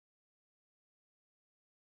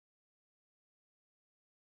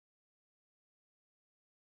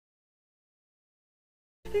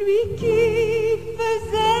Lui qui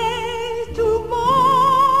faisait tout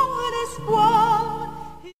mon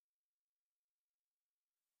espoir.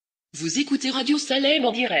 Vous écoutez Radio Salem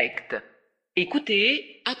en direct.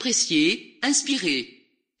 Écoutez, appréciez, inspirez.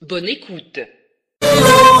 Bonne écoute.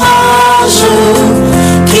 L'orage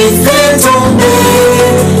qui fait tomber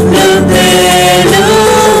le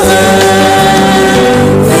pèlerin.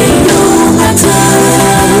 Veille au matin,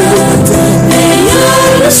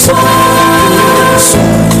 veille le soir,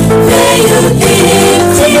 veille et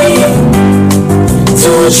prie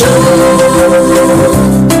toujours.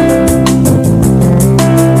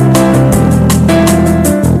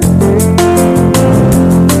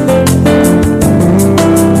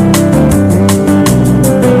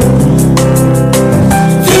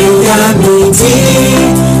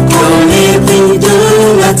 Quand les bruits de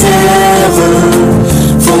la terre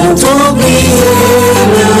font oublier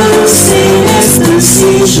le céleste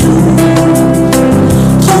séjour,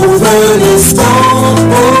 trouve un instant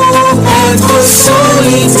pour être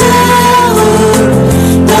solitaire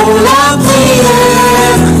dans la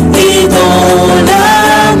prière et dans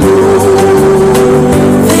l'amour.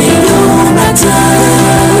 Veille au matin,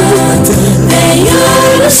 veille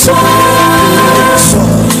le soir,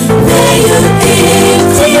 veille et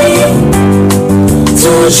prie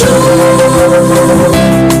toujours.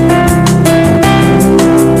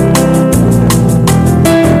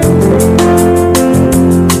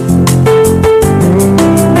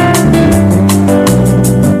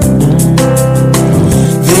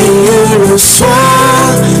 Veille le soir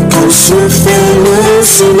quand se fait le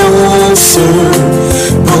silence,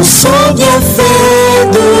 pense au bienfait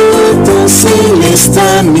de ton céleste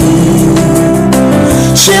ami.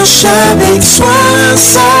 Cherche avec soin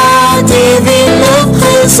sa divine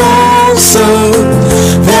présence,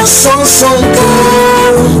 versant son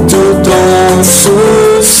cœur tout en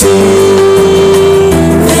souci.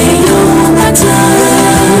 Veille au matin,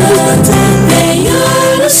 veille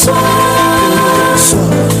le soir,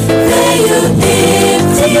 veille et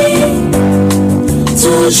prie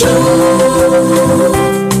toujours.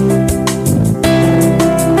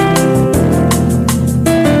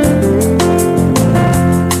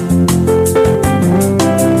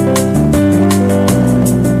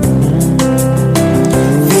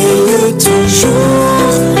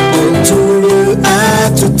 En tout lieu, à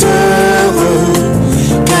toute heure,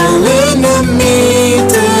 car l'ennemi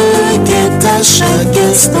te guette à chaque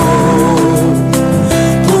instant.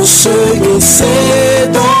 Pour se glisser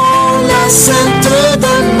dans la sainte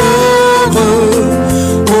demeure,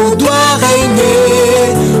 on doit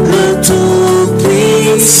régner le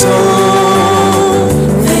Tout-Puissant.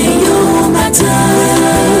 Veille au matin,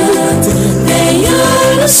 veille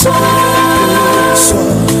le soir,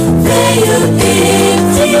 veille et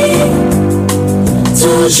prie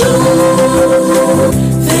toujours.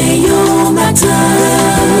 Veille au matin,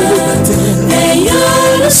 veille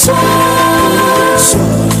le soir,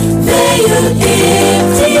 veille et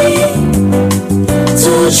prie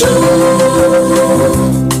toujours.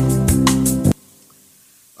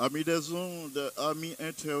 Amis des ondes, amis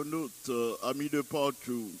internautes, amis de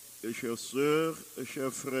partout, et chères sœurs,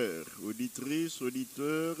 chers frères, auditrices,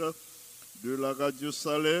 auditeurs de la Radio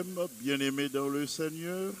Salem, bien-aimés dans le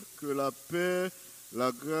Seigneur, que la paix,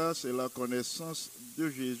 la grâce et la connaissance de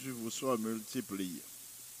Jésus vous soient multipliées.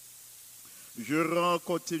 Je rends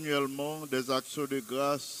continuellement des actions de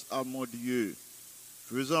grâce à mon Dieu,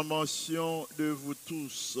 faisant mention de vous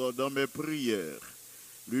tous dans mes prières,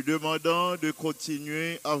 lui demandant de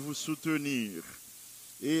continuer à vous soutenir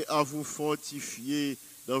et à vous fortifier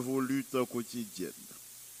dans vos luttes quotidiennes.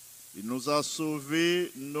 Il nous a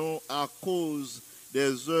sauvés non à cause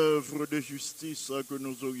des œuvres de justice que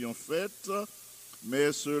nous aurions faites,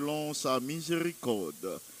 mais selon sa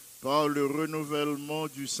miséricorde, par le renouvellement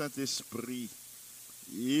du Saint-Esprit.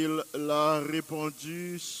 Il l'a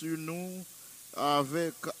répandu sur nous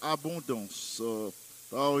avec abondance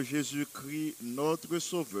par Jésus-Christ notre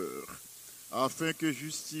Sauveur, afin que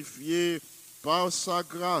justifiés par sa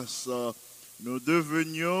grâce, nous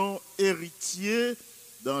devenions héritiers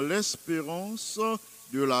dans l'espérance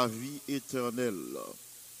de la vie éternelle.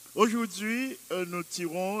 Aujourd'hui, nous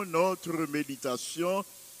tirons notre méditation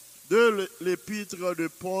de l'épître de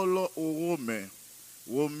Paul aux Romains.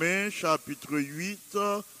 Romains chapitre 8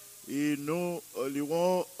 et nous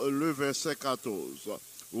lirons le verset 14.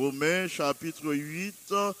 Romains chapitre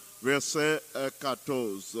 8, verset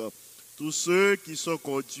 14. Tous ceux qui sont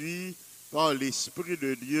conduits par l'Esprit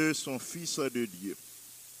de Dieu sont fils de Dieu.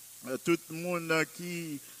 Tout le monde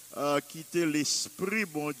qui a quitté l'Esprit,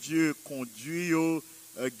 bon Dieu, conduit,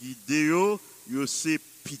 guidé, c'est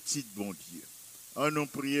petit bon Dieu. Nous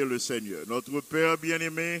prier le Seigneur. Notre Père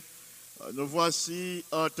bien-aimé, nous voici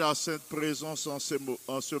en ta sainte présence en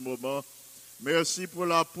ce moment. Merci pour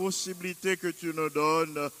la possibilité que tu nous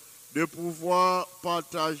donnes de pouvoir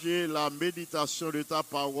partager la méditation de ta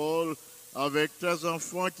parole avec tes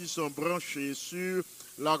enfants qui sont branchés sur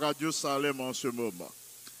la radio Salem en ce moment.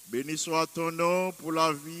 Béni soit ton nom pour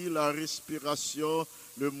la vie, la respiration,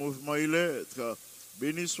 le mouvement et l'être.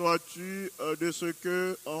 Béni sois-tu de ce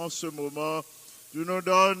que, en ce moment, tu nous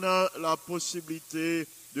donnes la possibilité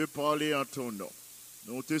de parler en ton nom.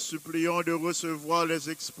 Nous te supplions de recevoir les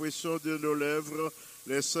expressions de nos lèvres,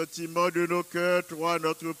 les sentiments de nos cœurs, toi,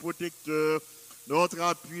 notre protecteur, notre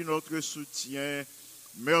appui, notre soutien.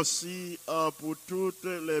 Merci pour toutes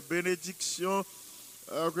les bénédictions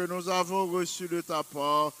que nous avons reçues de ta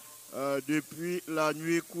part depuis la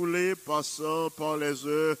nuit écoulée, passant par les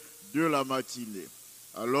heures de la matinée.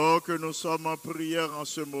 Alors que nous sommes en prière en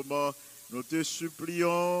ce moment, nous te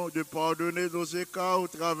supplions de pardonner nos écarts au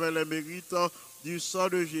travers les mérites du sang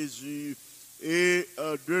de Jésus et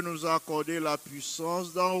de nous accorder la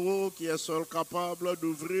puissance d'en haut qui est seul capable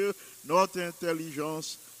d'ouvrir notre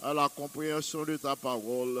intelligence à la compréhension de ta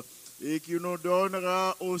parole et qui nous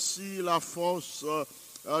donnera aussi la force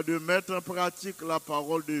de mettre en pratique la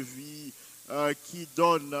parole de vie qui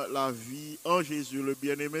donne la vie en Jésus, le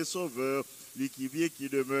bien-aimé Sauveur, lui qui vit et qui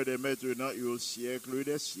demeure dès maintenant et au siècle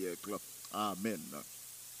des siècles. Amen.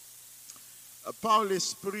 Par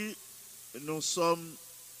l'Esprit, nous sommes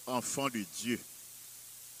enfants de Dieu.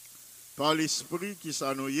 Par l'Esprit qui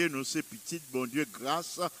s'annonce, nous sommes petits, bon Dieu,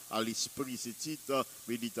 grâce à l'Esprit. C'est titre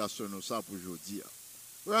méditation, nous ça pour aujourd'hui.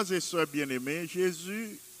 Frères et sœurs bien-aimés,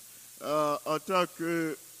 Jésus, en tant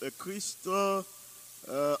que Christ,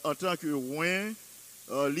 en tant que roi,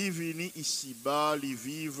 il vient ici-bas, il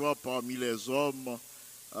vivre parmi les hommes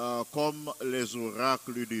comme les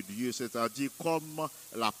oracles de Dieu, c'est-à-dire comme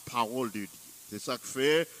la parole de Dieu. C'est ça que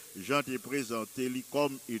fait, Jean te présenté lui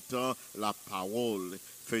comme étant la parole,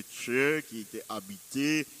 fait chair qui était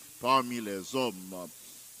habité parmi les hommes.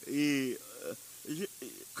 Et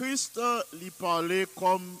Christ lui parlait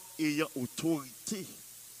comme ayant autorité.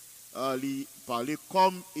 Il parlait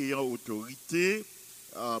comme ayant autorité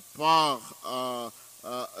par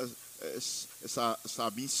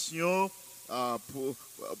sa mission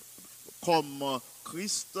comme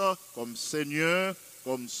Christ, comme Seigneur,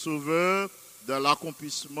 comme Sauveur, dans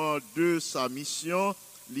l'accomplissement de sa mission.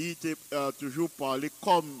 Il était toujours parlé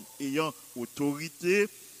comme ayant autorité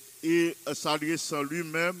et s'adressant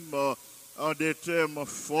lui-même en des termes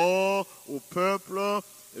forts au peuple.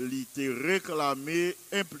 Il était réclamé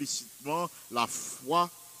implicitement la foi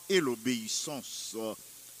et l'obéissance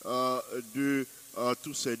de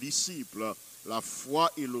tous ses disciples, la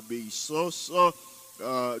foi et l'obéissance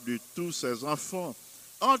de tous ses enfants.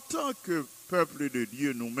 En tant que peuple de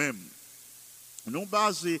Dieu nous-mêmes, nous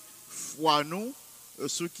basons foi nous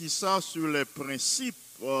ce qui ça sur les principes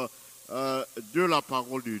de la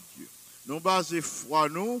parole de Dieu. Nous basons foi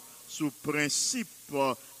nous sur le principe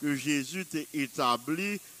que Jésus a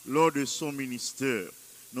établi lors de son ministère.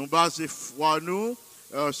 Nous basons foi nous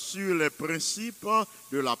sur les principes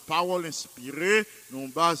de la parole inspirée. Nous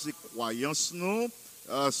basons croyance nous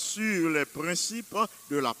sur les principes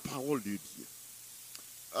de la parole de Dieu.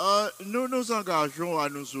 Nous nous engageons à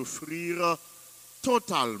nous offrir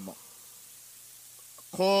totalement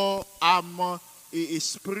corps, âme et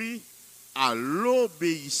esprit à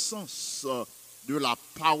l'obéissance de la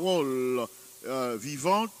parole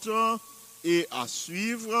vivante et à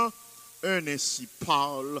suivre un ainsi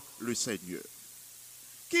parle le Seigneur.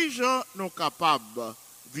 Qui gens nous capables de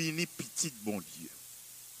venir petit bon Dieu?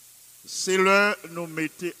 C'est là nous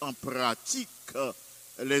mettons en pratique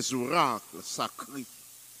les oracles sacrés,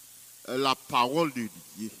 la parole de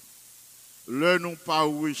Dieu. Là nous pas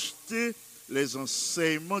rejeter les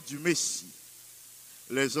enseignements du Messie,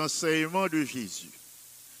 les enseignements de Jésus,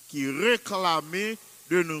 qui réclamaient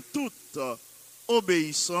de nous toute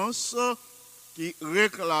obéissance, qui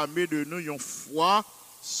réclamaient de nous une foi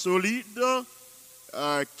solide,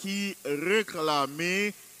 qui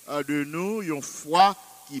réclamait de nous une foi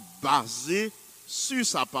qui est basée sur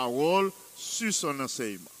sa parole, sur son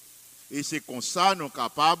enseignement. Et c'est comme ça nous sommes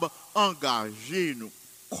capables d'engager nous,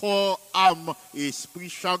 corps, âme et esprit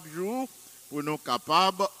chaque jour, pour nous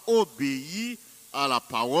capables d'obéir à la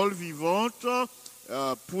parole vivante,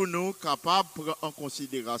 pour nous capables de prendre en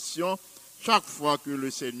considération chaque fois que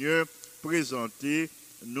le Seigneur présentait,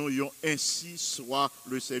 nous ayons ainsi soit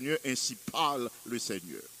le Seigneur, ainsi parle le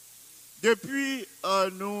Seigneur. Depuis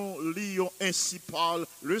nous lions ainsi parle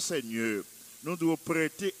le Seigneur, nous devons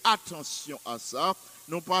prêter attention à ça,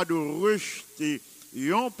 non pas de rejeter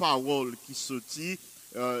une parole qui sortit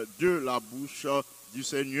de la bouche du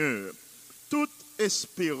Seigneur. Toute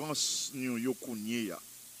espérance nous yo kounye ya.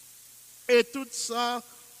 Et tout ça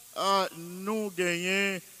nous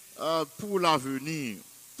gagnons pour l'avenir.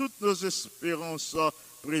 Toutes nos espérances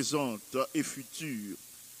présentes et futures,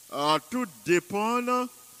 tout dépend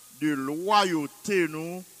de loyauté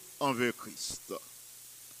nous envers Christ.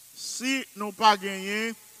 Si nous pas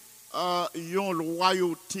gagné une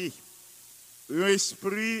loyauté, un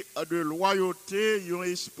esprit de loyauté, un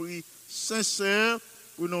esprit sincère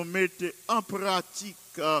pour nous mettre en pratique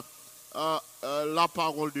la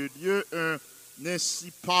parole de Dieu,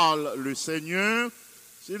 ainsi parle le Seigneur.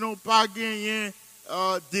 Si nous pas gagné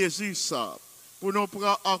désir ça, pour nous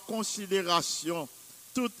prendre en considération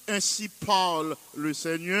tout ainsi parle le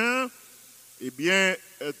Seigneur, eh bien,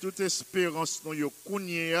 toute espérance nous yo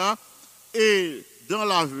kounya et dans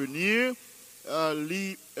l'avenir,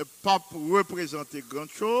 li pas représenter grand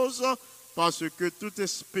chose parce que toute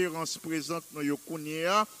espérance présente nous yo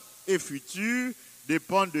kounya et future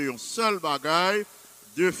dépend de un seul bagage,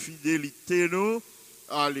 de fidélité nous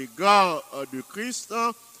à l'égard de Christ,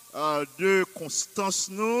 de constance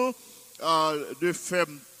nous, de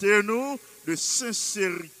fermeté nous, de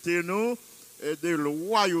sincérité nous et de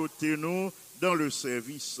loyauté nous dans le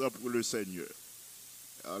service pour le Seigneur.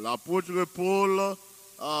 L'apôtre Paul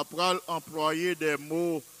a employé des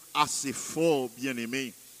mots assez forts,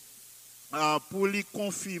 bien-aimés, pour lui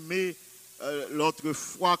confirmer notre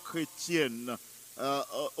foi chrétienne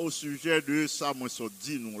au sujet de ça, moi, ça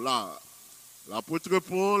dit nous là. L'apôtre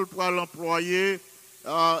Paul a employé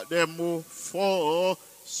des mots forts,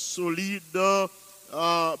 solides,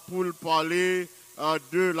 pour parler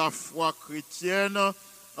de la foi chrétienne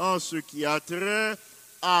en ce qui a trait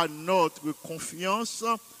à notre confiance,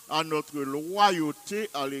 à notre loyauté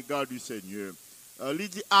à l'égard du Seigneur. Il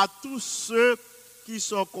dit à tous ceux qui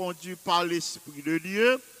sont conduits par l'Esprit de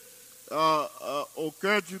Dieu, au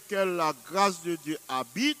cœur duquel la grâce de Dieu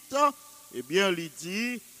habite, eh bien, il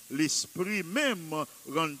dit, l'Esprit même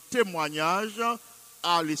rend témoignage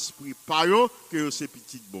à l'Esprit payo que c'est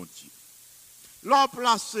petit bon Dieu. Leur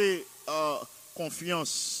placer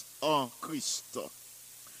confiance en Christ,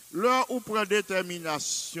 leur ou prend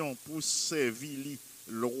détermination pour servir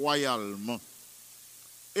loyalement,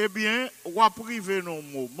 eh bien, ou a privé nos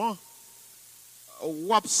moments,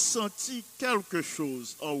 ou a senti quelque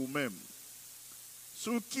chose en vous-même. Si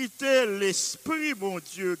vous quittez l'Esprit bon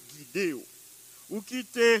Dieu guidé, ou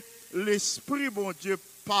quittez l'Esprit bon Dieu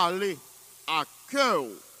parler à cœur,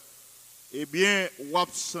 eh bien, ou a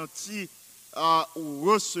senti ou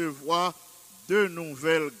recevoir de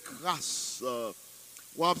nouvelles grâces.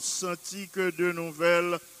 Ou a senti que de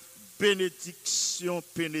nouvelles bénédictions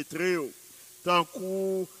pénétrées, tant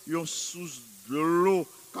qu'on y source de l'eau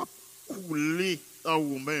qui a coulé en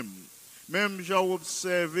vous-même. Même j'ai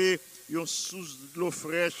observé une source de l'eau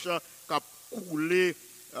fraîche qui a coulé,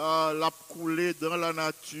 dans la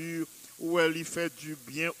nature, où elle y fait du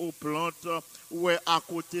bien aux plantes, où elle à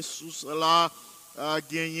côté source là,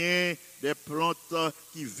 gagner des plantes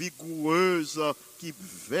qui vigoureuses, qui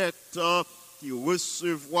vêtent, qui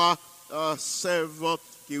recevoir sève,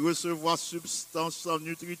 qui recevoir substance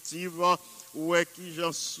nutritive, ou qui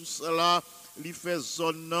j'en sous cela, li fait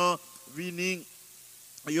zone vini,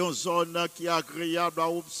 une zone qui est agréable à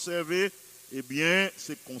observer. Eh bien,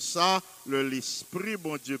 c'est comme ça l'esprit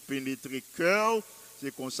bon Dieu pénètre le cœur,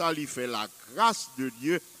 c'est comme ça il fait la grâce de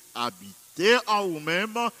Dieu habiter en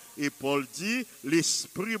vous-même. Et Paul dit,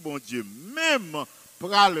 l'esprit bon Dieu même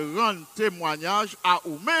pral rendre témoignage à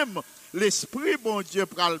vous-même. L'esprit bon Dieu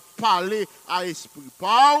pral parler à l'esprit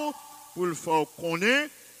Paul pour le faire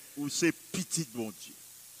connaître ou c'est petit bon Dieu.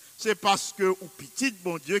 C'est parce que ou petit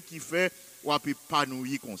bon Dieu qui fait ou pas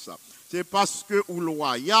épanouir comme ça. C'est parce que ou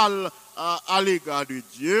loyal à l'égard de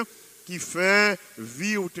Dieu qui fait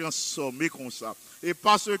vie ou transformer comme ça. Et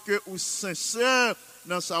parce que ou sincère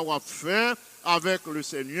dans sa fait avec le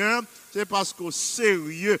Seigneur, c'est parce qu'au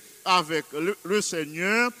sérieux avec le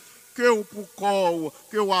Seigneur que ou pour corps,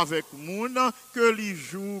 que ou avec moun, que les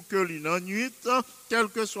jours, que les nuits, quel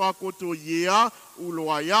que soit côté ou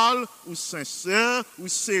loyal, ou sincère, ou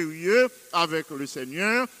sérieux avec le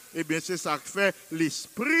Seigneur, eh bien c'est ça qui fait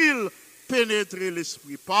l'esprit pénétrer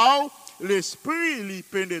l'esprit Paul, l'esprit lui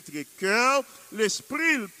pénétrer cœur,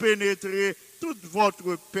 l'esprit pénétrer toute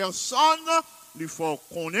votre personne, il faut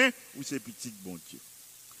connaître où c'est petit bon Dieu.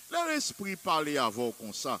 L'esprit parlait avant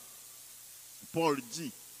comme ça. Paul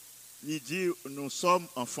dit, nous sommes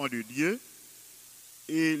enfants de Dieu.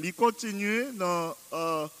 Et il continue dans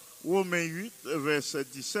Romains 8, verset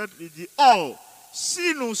 17, il dit, or,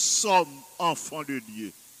 si nous sommes enfants de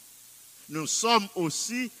Dieu, nous sommes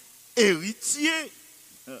aussi héritiers.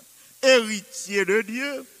 Héritiers de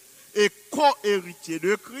Dieu et co-héritiers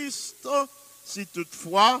de Christ, si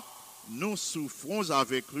toutefois nous souffrons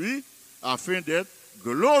avec lui afin d'être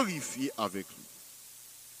glorifiés avec lui.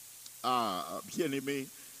 Ah, bien-aimé,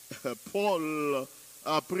 Paul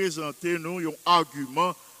a présenté nous un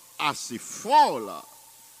argument assez fort là.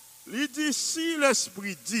 Il dit, si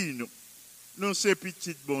l'Esprit dit nous c'est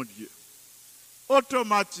petit bon Dieu,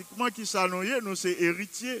 automatiquement qui s'annonce, nous c'est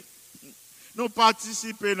héritiers. Nous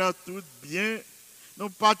participons dans tout bien, nous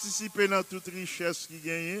participons dans toute richesse qui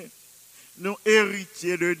gagne, nous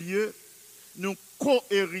héritiers de Dieu, nous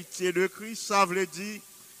co-héritiers de Christ, ça veut dire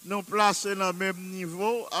nous placer dans le même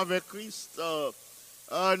niveau avec Christ.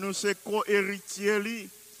 Nous sommes co-héritiers lui.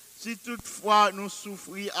 Si toutefois nous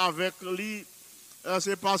souffrons avec lui, ce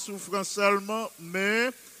n'est pas souffrance seulement, mais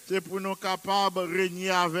c'est pour nous capables de régner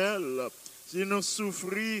avec elle. Si nous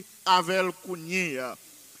souffrons avec elle,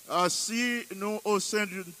 si nous, au sein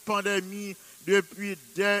d'une pandémie, depuis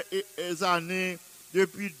des années,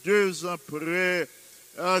 depuis 2 ans près,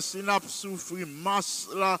 si nous avons souffert masse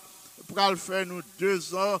là, pour le faire nous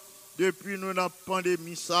 2 ans, depuis nous dans la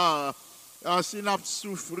pandémie, ça, si nous avons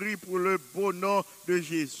souffert pour le bon nom de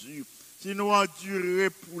Jésus, si nous endurons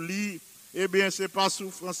pour lui, eh bien, ce n'est pas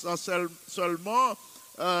souffrance seulement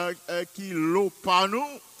qui l'eau pas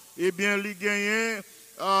nous, eh bien, il gagne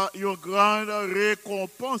une grande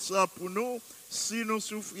récompense pour nous. Si nous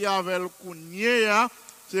souffrons avec le Kounia,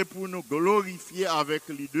 c'est pour nous glorifier avec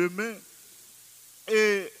lui demain.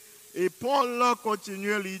 Et Paul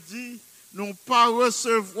continue, il dit, nous pas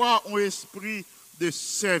recevoir un esprit de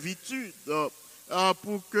servitude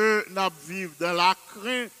pour que nous vivions dans la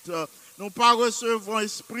crainte. Nous pas recevoir un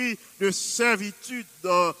esprit de servitude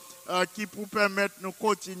qui pour permettre de nous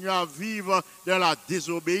continuer à vivre dans la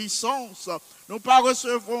désobéissance. Nous pas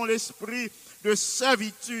recevoir l'esprit de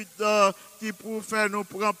servitude qui pour faire nous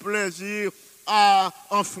prendre plaisir à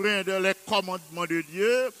enfreindre les commandements de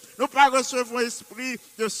Dieu. Nous pas recevoir l'esprit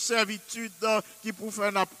de servitude qui pour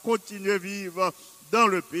faire nous continuer à vivre dans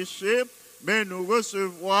le péché, mais nous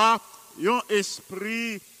recevoir un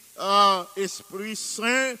esprit, esprit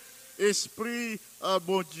saint, esprit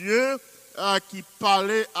bon Dieu qui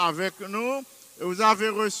parlait avec nous. Vous avez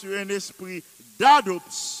reçu un esprit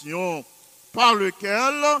d'adoption par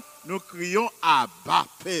lequel nous crions Abba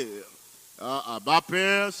Père. Abba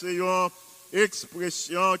Père, c'est une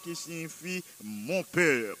expression qui signifie mon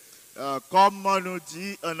Père. Comme on nous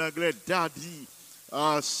dit en anglais daddy,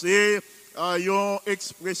 c'est une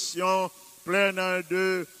expression pleine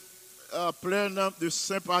de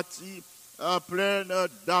sympathie, pleine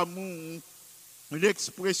d'amour, une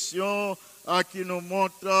expression qui nous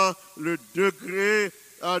montre le degré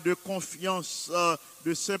de confiance,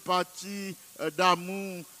 de sympathie,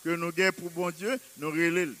 d'amour que nous avons pour bon Dieu, nous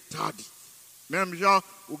relèvons le daddy. Même genre,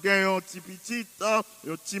 vous avez un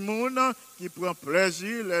petit monde qui prend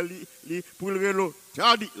plaisir pour le relève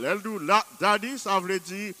daddy. Daddy, ça veut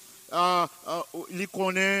dire il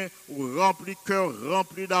connaît, rempli cœur,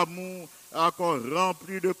 rempli d'amour,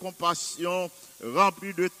 rempli de compassion,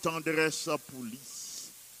 rempli de tendresse pour lui.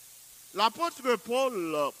 L'apôtre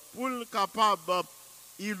Paul, pour le capable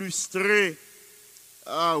d'illustrer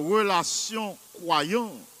la relation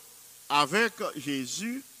croyante avec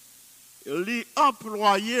Jésus, il a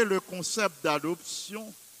employé le concept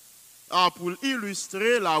d'adoption pour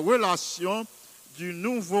illustrer la relation du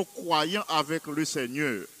nouveau croyant avec le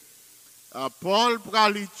Seigneur. Paul va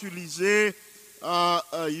utiliser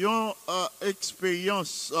une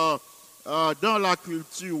expérience dans la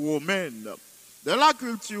culture romaine. Dans la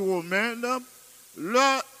culture romaine,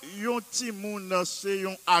 le petit monde c'est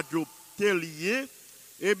un adopté lié,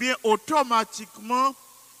 eh bien automatiquement,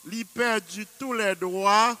 il perd tous les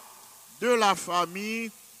droits de la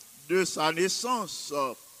famille de sa naissance.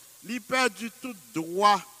 Il perd tout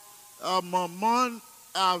droit à maman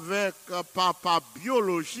avec papa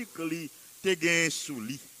biologique li te gagné sous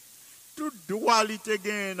lui. Tout droit li te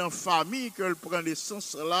gagné dans la famille que prend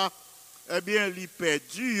naissance là, eh bien il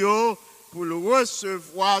perdu pour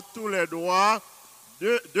recevoir tous les droits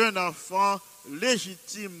d'un enfant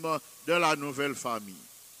légitime de la nouvelle famille.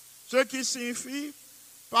 Ce qui signifie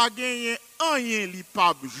pas gagner rien li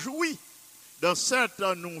pas joui dans cette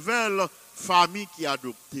nouvelle famille qui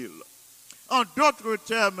adopte. En d'autres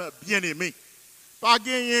termes, bien-aimés, pas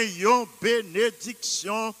gagner une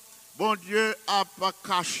bénédiction, bon Dieu a pas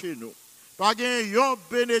caché nous. Pas gagner une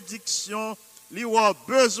bénédiction, li a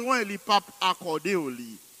besoin li pas accordé au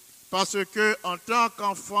lit. Parce que en tant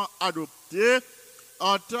qu'enfant adopté,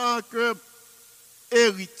 en tant que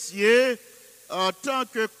héritier, en tant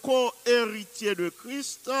que co-héritier de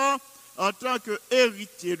Christ, en tant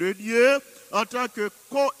qu'héritier de Dieu, en tant que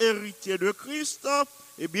co-héritier de Christ,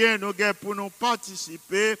 eh bien, nous avons pour nous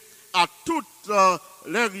participer à toutes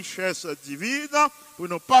les richesses divines, pour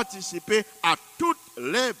nous participer à toutes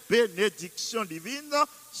les bénédictions divines,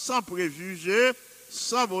 sans préjugés,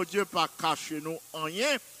 sans vos dieux pas cacher nous en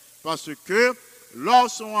rien, parce que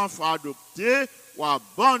lorsqu'on enfant adopté ou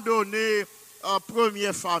abandonné en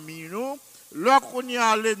première famille nous, lorsqu'on y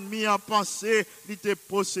a l'ennemi en pensée, il te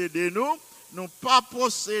possédé nous pas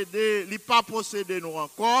possédé, il pas possédé nous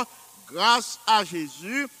encore, grâce à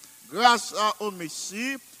Jésus, grâce au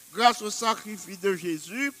Messie, grâce au sacrifice de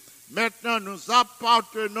Jésus, maintenant nous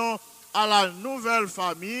appartenons à la nouvelle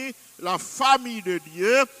famille, la famille de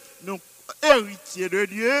Dieu, nous héritiers de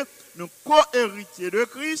Dieu, nous co-héritiers de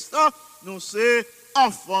Christ, nous sommes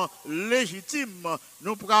enfants légitimes,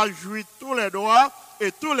 nous pourrons jouir tous les droits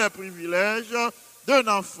et tous les privilèges d'un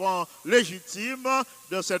enfant légitime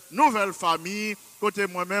de cette nouvelle famille. Côté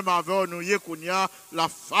moi-même, avec nous, la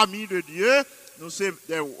famille de Dieu, nous sommes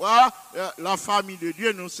des rois, la famille de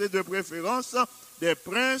Dieu, nous sommes de préférence des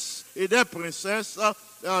princes et des princesses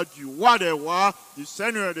du roi des rois, du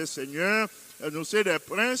Seigneur des seigneurs. Nous sommes des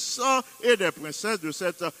princes et des princesses de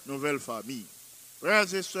cette nouvelle famille.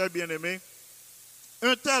 Frères et sœurs bien-aimés,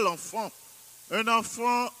 un tel enfant, un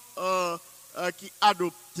enfant qui est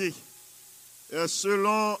adopté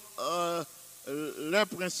selon les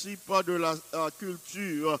principes de la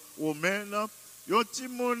culture romaine, il y a un petit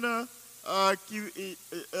monde qui est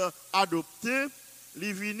adopté,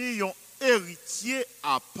 il vient un héritier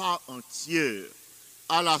à part entière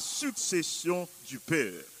à la succession du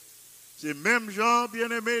Père. C'est même genre,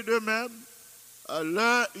 bien-aimé, de même,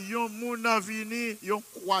 là, il y a un monde vini, il y a un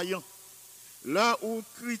croyant. Là où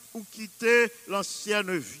quitter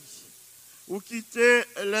l'ancienne vie, où quitter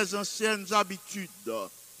les anciennes habitudes,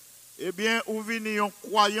 eh bien, où vini un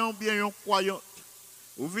croyant, bien un croyante,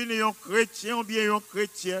 où vini un chrétien, bien une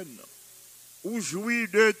chrétienne, où jouit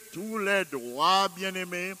de tous les droits,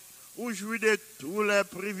 bien-aimés, où jouit de tous les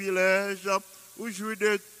privilèges, où jouit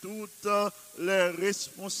de toutes les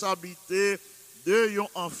responsabilités de un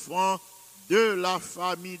enfant de la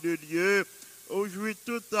famille de Dieu, où jouit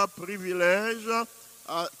tout privilège,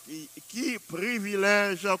 qui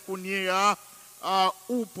privilège qu'on y a,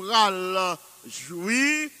 ou pral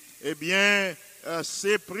jouir, eh bien,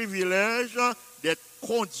 ces privilèges d'être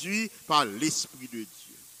conduits par l'Esprit de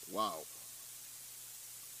Dieu. Waouh!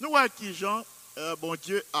 Nous voyons qui Jean, bon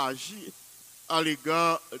Dieu agit à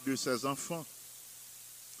l'égard de ses enfants.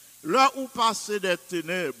 Là où passer des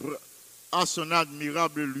ténèbres à son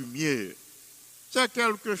admirable lumière, c'est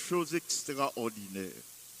quelque chose d'extraordinaire.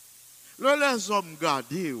 Là, les hommes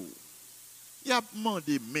gardés, il a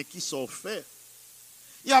demandé mais qui sont faits.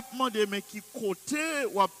 Il a demandé mais qui côté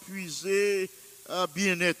ou puiser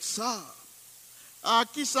bien-être ça.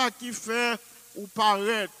 Qui ça qui fait ou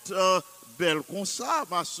paraître belle comme ça,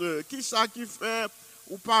 ma soeur? Qui ça qui fait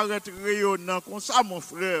ou paraître rayonnant comme ça, mon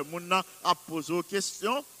frère? Mon a posé une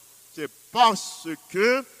question. C'est parce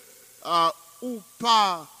que ou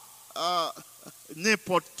pas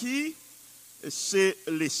n'importe qui, c'est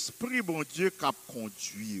l'Esprit bon Dieu qui a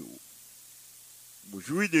conduit. Vous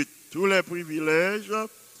jouissez de tous les privilèges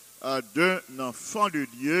d'un enfant de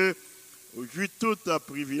Dieu. Vous jouissez de tous les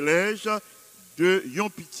privilèges d'un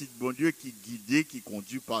petit bon Dieu qui est guidé, qui est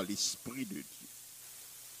conduit par l'Esprit de Dieu.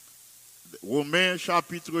 Romains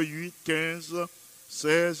chapitre 8, 15,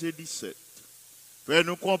 16 et 17. Fait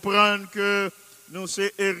nous comprendre que nous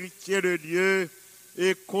sommes héritiers de Dieu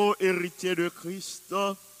et co-héritiers de Christ.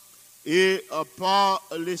 Et par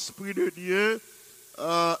l'Esprit de Dieu,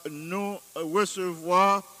 nous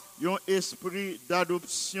recevons un esprit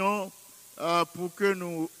d'adoption pour que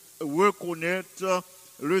nous reconnaissions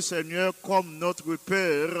le Seigneur comme notre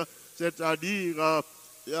Père, c'est-à-dire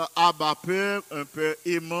Abba Père, un Père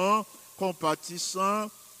aimant, compatissant.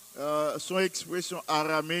 Son expression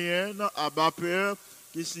araméenne, Abba Père,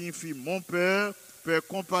 qui signifie mon Père, Père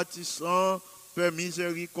compatissant, Père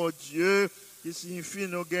miséricordieux, qui signifie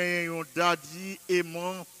nous gagnons un daddy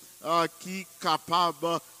aimant qui est capable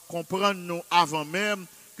de comprendre nous avant même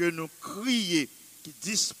que nous crier, qui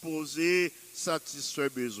disposé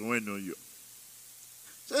satisfaire besoin nous.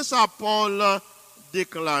 C'est ça Paul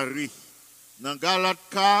déclaré dans Galates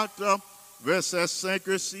 4, versets 5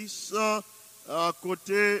 et 6. À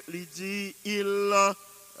côté, il dit, il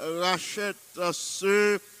rachète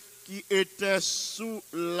ceux qui étaient sous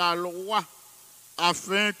la loi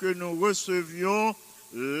afin que nous recevions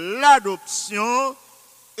l'adoption,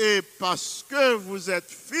 et parce que vous êtes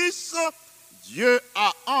fils, Dieu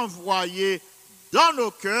a envoyé dans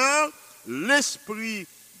nos cœurs l'esprit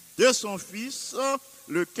de son Fils,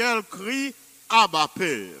 lequel crie Abba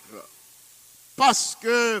Père. Parce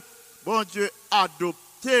que bon Dieu a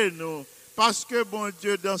adopté nous, parce que bon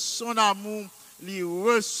Dieu dans son amour, il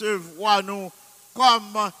recevoir nous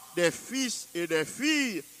comme des fils et des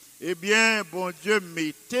filles, eh bien, bon Dieu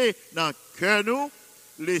mettait dans le cœur nous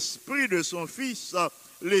l'esprit de son Fils,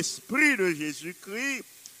 l'esprit de Jésus-Christ,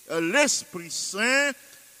 l'Esprit Saint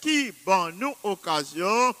qui donne nous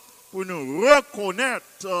occasion pour nous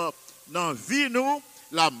reconnaître dans la vie nous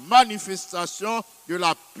la manifestation de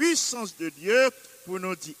la puissance de Dieu, pour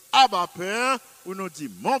nous dire Abba Père, pour nous dire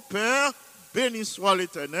mon Père, béni soit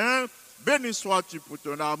l'Éternel, béni sois-tu pour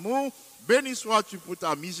ton amour, béni sois-tu pour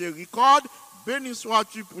ta miséricorde, béni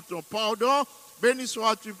sois-tu pour ton pardon, béni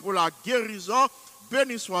sois-tu pour la guérison,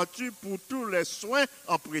 béni sois-tu pour tous les soins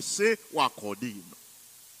empressés ou accordés.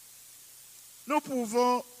 Nous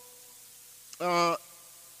pouvons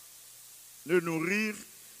nourrir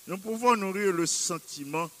le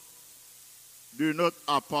sentiment de notre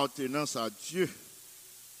appartenance à Dieu.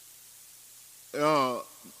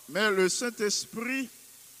 Mais le Saint-Esprit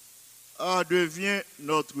devient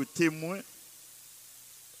notre témoin.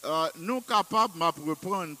 Nous capables de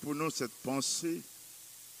reprendre pour nous cette pensée.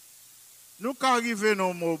 Nous qu'arriver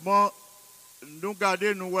dans un moment, nous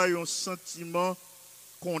garder nous voyons un sentiment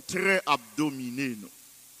contraire à dominer nous.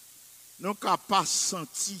 Nous capables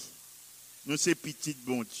sentir nous ces petits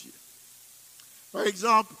bon Dieu. Par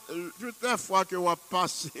exemple, toutes les fois que vous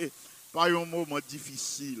passez par un moment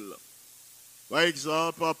difficile, par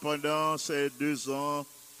exemple, pendant ces 2 ans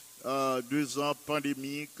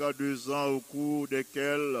pandémiques, 2 ans au cours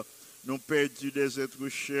desquels nous perdu des êtres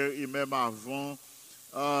chers et même avant,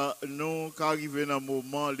 nous arrivons dans un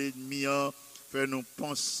moment, l'ennemi fait nous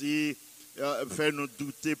penser, fait nous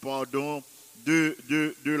douter, de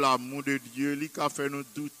l'amour de Dieu, il a fait nous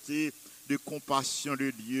douter de compassion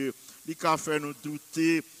de Dieu, il a fait nous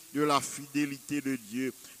douter de la fidélité de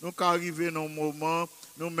Dieu. Nous arrivons dans un moment,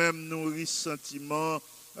 nous-mêmes nous ressentiment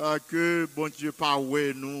que bon Dieu pas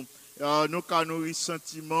ouais nous. Nous avons le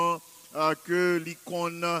sentiment que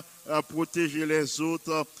l'icône protéger les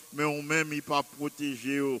autres, mais on même il pas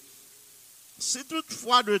protéger. Si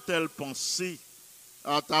toutefois de telles pensées,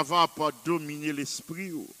 ça va pas dominer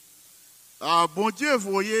l'esprit. Bon Dieu,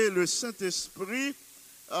 voyez le Saint-Esprit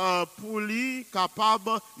pour lui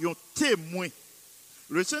capable un témoin.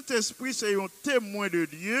 Le Saint-Esprit c'est un témoin de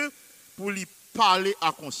Dieu pour lui parler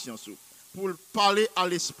à conscience, pour parler à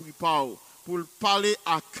l'esprit pour parler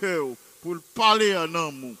à cœur, pour parler en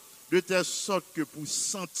amour, de telle sorte que pour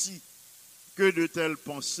sentir que de telles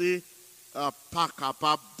pensées pas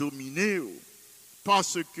capable de dominer.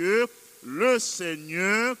 Parce que le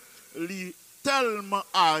Seigneur lui tellement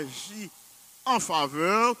agi en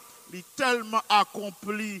faveur, lui tellement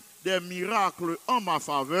accompli des miracles en ma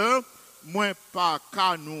faveur, moi pas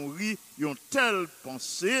qu'à nourrir une telle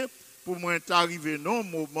pensée, pour moi arriver dans un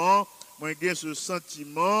moment, moi j'ai ce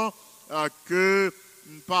sentiment que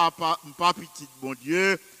pas petit bon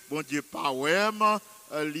Dieu pas ouais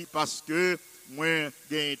parce que moi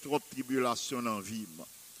j'ai trop de tribulation en vie.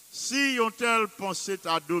 Si une telle pensée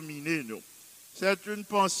t'a dominé nous, c'est une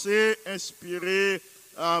pensée inspirée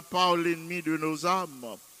par l'ennemi de nos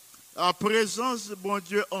âmes. La présence de bon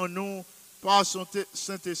Dieu en nous par son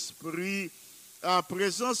Saint-Esprit, la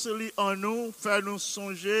présence en nous fait nous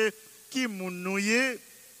songer qui nous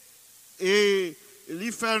et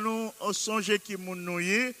il fait nous songer qui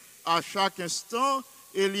nous à chaque instant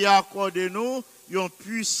et il accorde nous un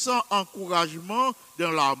puissant encouragement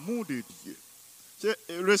dans l'amour de Dieu.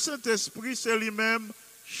 Le Saint-Esprit, c'est lui-même,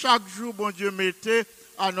 chaque jour, bon Dieu mettait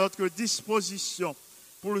à notre disposition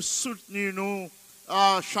pour soutenir nous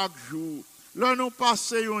à chaque jour. Là, nous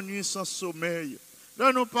passons une nuit sans sommeil.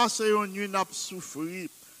 Là, nous passons une nuit n'a souffrir.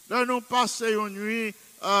 Là, nous passons une nuit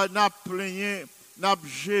n'a plaigné, n'a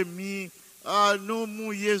gémi, nous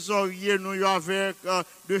mouillés les oreilles, nous avec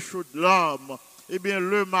de chaudes larmes. Eh bien,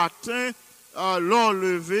 le matin, l'heure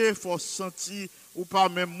levée, il faut sentir ou pas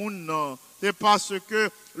même moun. C'est parce que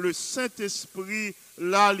le Saint-Esprit,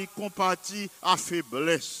 là, il compatit à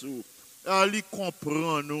faiblesse. Il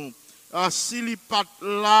comprend nous. S'il n'est pas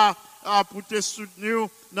là pour te soutenir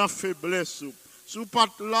dans la faiblesse, si vous pas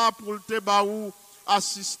là pour te baou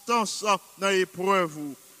assistance dans l'épreuve,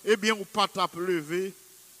 eh bien, vous pas t'ap lever.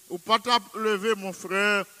 Vous pas t'ap lever, mon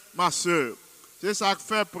frère, ma soeur. C'est ça qui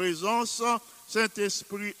fait présence,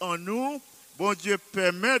 Saint-Esprit en nous. Bon Dieu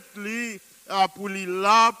permet lui pour lui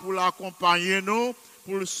là, pour l'accompagner nous,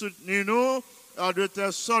 pour le soutenir nous, de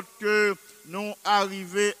telle sorte que nous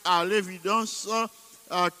arrivons à l'évidence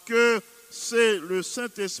que c'est le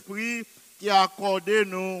Saint-Esprit qui a accordé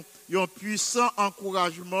nous un puissant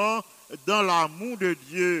encouragement dans l'amour de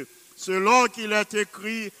Dieu. Selon qu'il est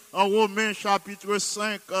écrit en Romains chapitre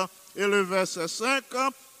 5 et le verset 5,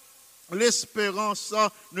 l'espérance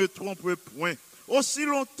ne trompe point. Aussi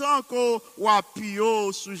longtemps qu'on appuie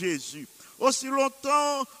sur Jésus, aussi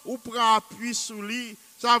longtemps qu'on prend appui sur lui,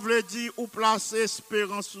 ça veut dire qu'on place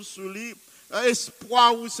espérance sur lui,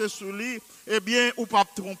 espoir ou c'est sur lui, eh bien, ou pas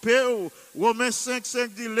tromper. Romains 5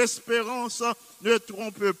 dit l'espérance ne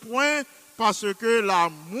trompe point parce que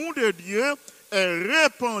l'amour de Dieu est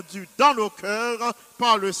répandu dans nos cœurs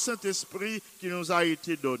par le Saint-Esprit qui nous a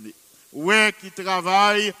été donné. Ouais, qui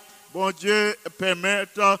travaille, bon Dieu,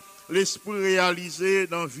 permette l'esprit réalisé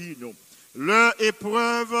dans la vie. Leur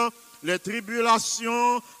épreuve, les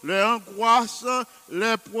tribulations, les angoisses,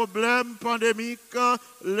 les problèmes pandémiques,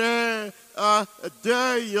 les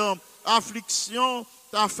deuils, afflictions,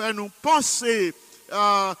 ça fait nous penser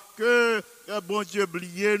que bon Dieu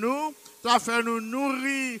oublié nous, ça fait nous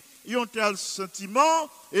nourrir un tel sentiment,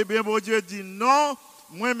 et bien bon Dieu dit non,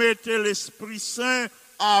 moi mettez l'Esprit Saint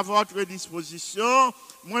à votre disposition,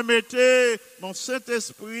 moi mettez mon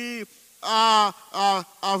Saint-Esprit à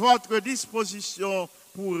votre disposition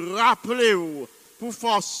pour rappeler, pour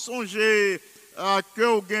faire songer que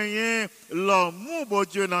vous gagnez l'amour de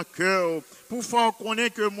Dieu dans le cœur, pour faire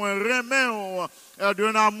connaître que moi remets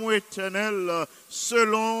d'un amour éternel,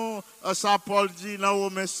 selon ça Paul dit dans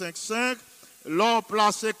Romains 5:5, l'on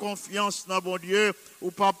placer confiance dans bon Dieu,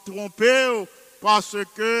 ou pas tromper, parce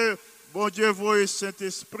que bon Dieu voit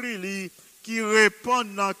Saint-Esprit qui répond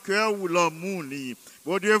dans le cœur ou l'amour.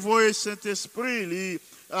 Bon Dieu voit Saint-Esprit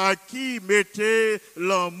qui mettait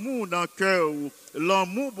l'amour dans le cœur,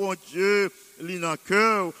 l'amour bon Dieu dans le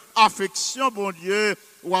cœur, affection bon Dieu,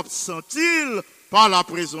 ou absentil par la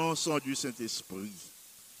présence du Saint-Esprit.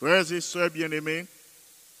 Frères et sœurs bien-aimés,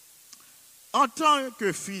 en tant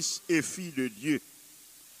que fils et filles de Dieu,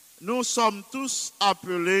 nous sommes tous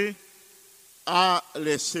appelés à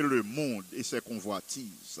laisser le monde et ses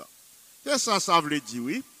convoitises. Qu'est-ce que ça veut dire,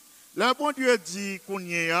 oui? Le bon Dieu dit qu'on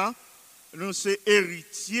y a, nous sommes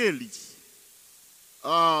héritiers.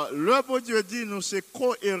 Le bon Dieu dit nous sommes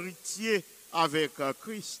co-héritiers avec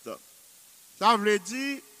Christ. Ça veut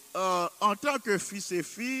dire, en tant que fils et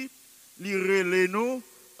filles, il nous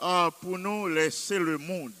pour nous laisser le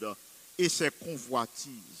monde et ses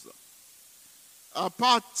convoitises. À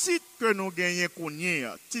part titre que nous gagnons qu'on y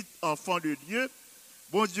a, titre enfant de Dieu,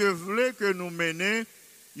 bon Dieu voulait que nous menions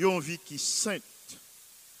une vie qui est sainte,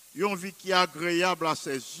 une vie qui est agréable à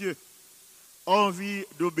ses yeux, une vie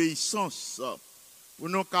d'obéissance, pour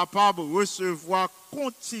nous capables de recevoir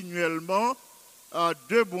continuellement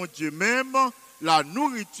de bon Dieu même la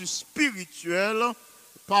nourriture spirituelle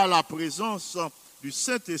par la présence du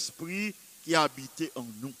Saint-Esprit qui habitait en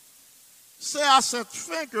nous. C'est à cette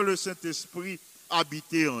fin que le Saint-Esprit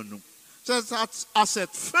habitait en nous. C'est à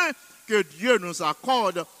cette fin que Dieu nous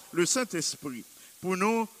accorde le Saint-Esprit pour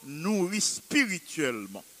nous nourrir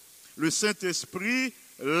spirituellement. Le Saint-Esprit,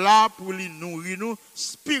 là, pour nous nourrir nous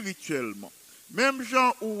spirituellement. Même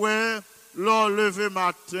Jean Oué, le lever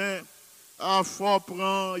matin, il faut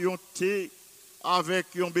prendre un thé avec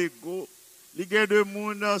un bégo. Les gens de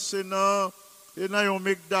monde, c'est dans un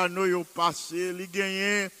McDonald's, ils ont passé. Les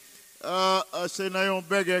gens, c'est dans un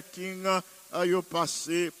Burger King, ils ont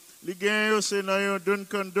passé. Les gens, c'est dans un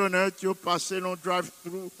Dunkin' Donuts, ils ont passé dans un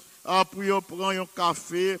drive-thru pour prendre un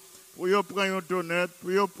café, pour prendre un donut,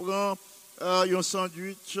 pour prendre un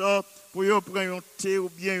sandwich, pour prendre un thé ou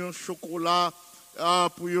bien un chocolat,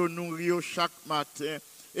 pour nourrir chaque matin.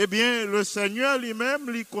 Eh bien, le Seigneur lui-même,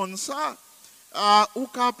 lui comme ça, ou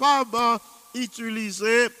capable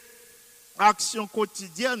d'utiliser action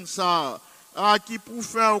quotidienne ça, qui pour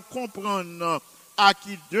faire comprendre à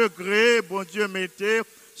qui degré, bon Dieu mettait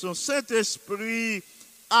son Saint-Esprit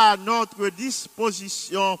à notre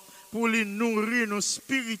disposition pour les nourrir nous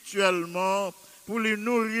spirituellement, pour les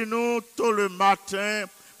nourrir nous tôt le matin,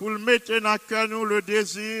 pour le mettre dans le cœur nous le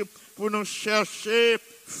désir, pour nous chercher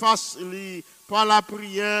face lui, par la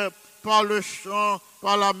prière, par le chant,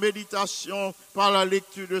 par la méditation, par la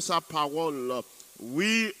lecture de sa parole.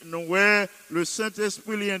 Oui, nous, le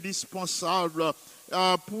Saint-Esprit est indispensable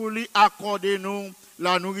pour lui accorder nous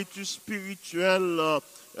la nourriture spirituelle,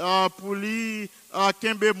 pour lui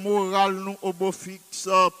qu'un moral nous au beau fixe,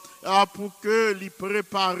 pour que lui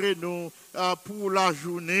préparer nous pour la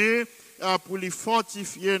journée, pour lui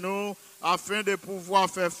fortifier nous, afin de pouvoir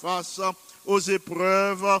faire face aux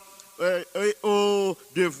épreuves et aux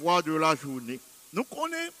devoirs de la journée. Nous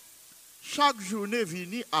connaissons chaque journée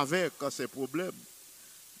vient avec ses problèmes.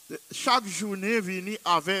 Chaque journée vient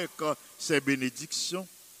avec ses bénédictions.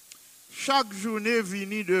 chaque journée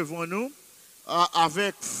venait devant nous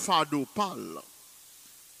avec fardeau pâle.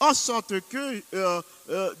 En sorte que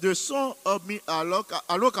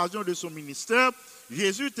à l'occasion de son ministère,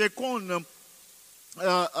 Jésus était qu'on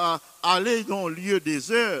allait dans le lieu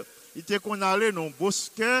désert, il était qu'on allait dans le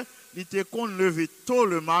bosquet, il était qu'on levait tôt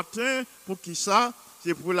le matin pour qui ça?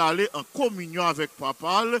 C'est pour aller en communion avec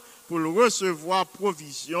Papa, pour le recevoir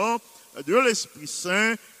provision de l'Esprit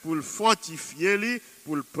Saint, pour le fortifier,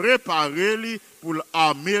 pour le préparer, pour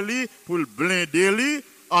l'armer, pour le blinder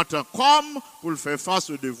en tant qu'homme, pour le faire face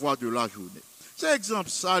aux devoirs de la journée. C'est exemple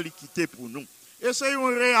ça qui était pour nous. Et c'est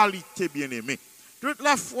une réalité bien aimée. Toute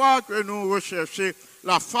la fois que nous recherchons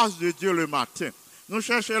la face de Dieu le matin, nous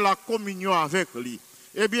cherchons la communion avec lui.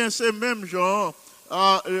 Eh bien, c'est même genre,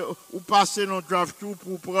 ou passer dans le drive-thru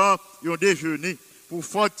pour prendre un déjeuner, pour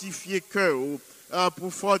fortifier cœur,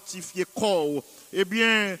 pour fortifier corps. Eh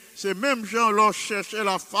bien, c'est même genre, leur chercher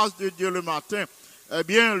la face de Dieu le matin. Eh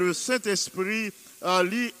bien, le Saint-Esprit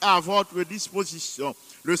lit à votre disposition.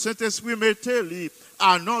 Le Saint-Esprit mettez-le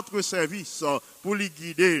à notre service pour les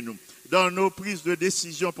guider nous dans nos prises de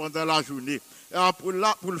décision pendant la journée, pour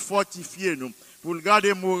le fortifier nous, pour le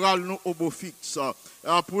garder moral nous au beau fixe,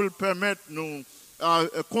 pour le permettre nous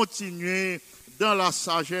continuer dans la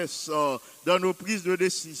sagesse, dans nos prises de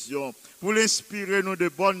décision, pour l'inspirer nous de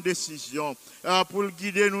bonnes décisions, pour le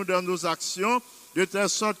guider nous dans nos actions, de telle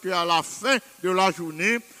sorte qu'à la fin de la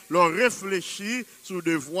journée, leur réfléchir sur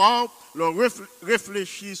devoir, leur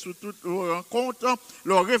réfléchir sur toutes nos rencontres,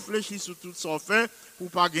 leur réfléchir sur tout ce qu'on fait,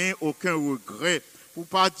 pour pas gagner aucun regret, pour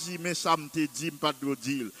pas dire mais ça me te dit, pas de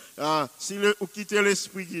dire. Si vous quittez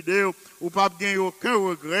l'esprit guidé, ou pas gagner aucun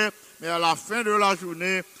regret, mais à la fin de la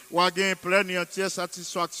journée, vous avez gagné pleine et entière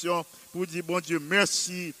satisfaction pour dire bon Dieu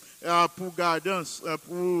merci pour guidance,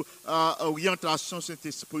 pour orientation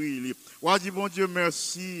Saint-Esprit. Vous avez dit bon Dieu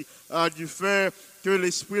merci du fait que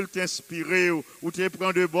l'Esprit t'a inspiré, ou t'es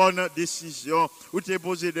pris de bonnes décisions, ou t'es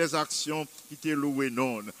posé des actions qui t'est loué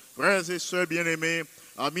non. Frères et sœurs bien-aimés,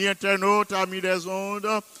 amis internautes, amis des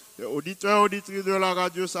ondes, auditeurs, auditrices de la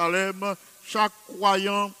radio Salem, chaque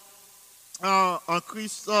croyant en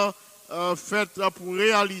Christ fait pour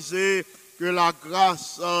réaliser que la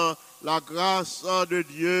grâce de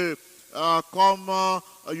Dieu, comme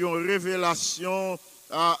une révélation,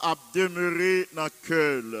 a demeuré dans le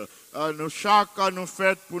cœur. Nous chaque nous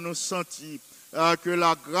fait pour nous sentir que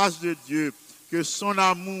la grâce de Dieu, que son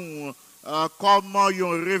amour, comme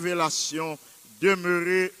une révélation,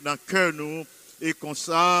 demeurer dans le cœur nous, et comme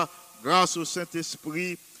ça, grâce au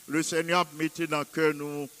Saint-Esprit, le Seigneur mettait dans le cœur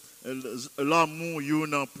nous l'amour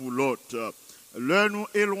l'un pour l'autre. Là, nous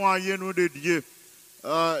éloignons de Dieu,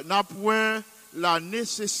 n'a point la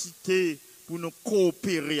nécessité pour nous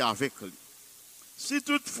coopérer avec lui. Si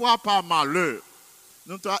toutefois par malheur,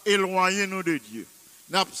 nous t'as éloigné nous de Dieu,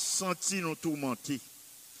 n'a senti nous tourmenter,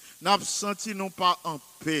 n'a senti nous pas en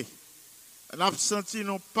paix, n'a senti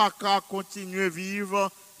nous pas qu'à continuer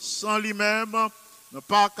vivre sans lui-même, nous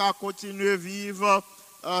pas qu'à continuer vivre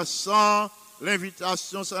sans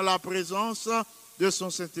l'invitation, sans la présence de son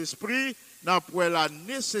Saint-Esprit, n'a point la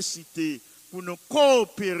nécessité pour nous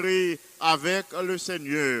coopérer avec le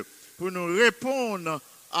Seigneur, pour nous répondre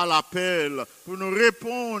à l'appel, pour nous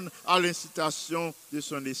répondre à l'incitation de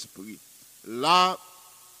son esprit. Là,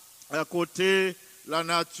 à côté, la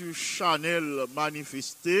nature charnelle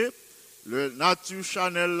manifestée, le nature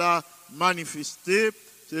charnelle là manifestée,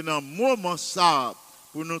 c'est dans le moment ça,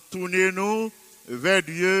 pour nous tourner nous vers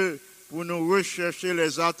Dieu, pour nous rechercher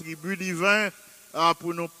les attributs divins,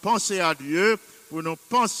 pour nous penser à Dieu, pour nous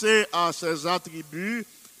penser à ses attributs,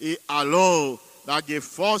 et alors, la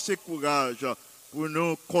force et courage pour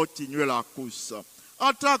nous continuer la course.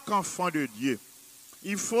 En tant qu'enfants de Dieu,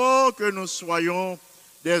 il faut que nous soyons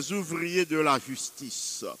des ouvriers de la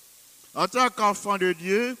justice. En tant qu'enfants de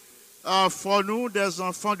Dieu, faut nous des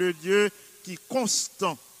enfants de Dieu qui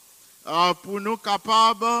constants, pour nous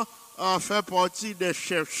capables de faire partie des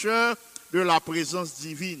chercheurs de la présence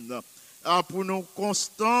divine, pour nous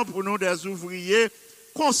constants, pour nous des ouvriers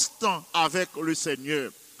constants avec le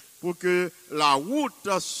Seigneur, pour que la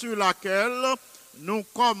route sur laquelle nous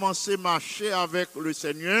commençons à marcher avec le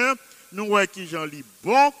Seigneur, nous voyons qui j'en lis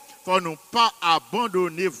bon, faut nous pas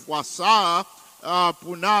abandonner voie ça,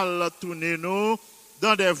 pour nous tourner nous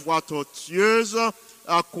dans des voies tortueuses,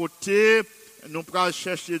 à côté, nous prenons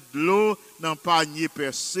chercher de l'eau dans le panier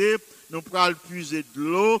percé, nous prenons puiser de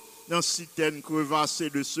l'eau dans la citerne crevassée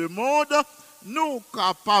de ce monde, nous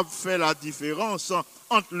capables de faire la différence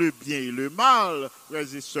entre le bien et le mal,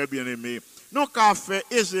 frères et sœurs bien-aimés. Nous capables de faire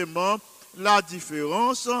aisément la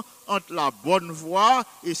différence entre la bonne voie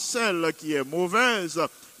et celle qui est mauvaise.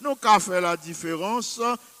 nous qu'à faire la différence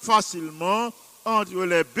facilement entre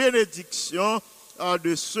les bénédictions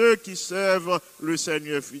de ceux qui servent le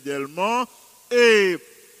Seigneur fidèlement et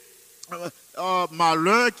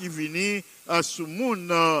malheur qui vient sous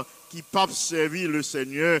monde qui pas servir le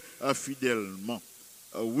Seigneur fidèlement.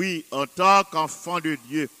 Oui, en tant qu'enfant de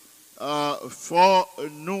Dieu, faut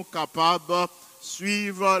nous capables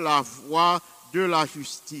suivre la voie de la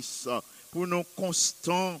justice pour nous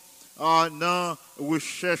constants dans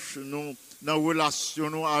recherche nous dans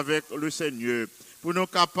relation avec le Seigneur, pour nous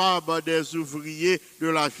capables des ouvriers de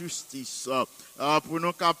la justice, pour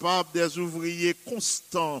nous capables des ouvriers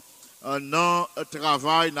constants dans le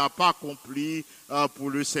travail n'a pas accompli pour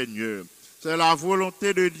le Seigneur. C'est la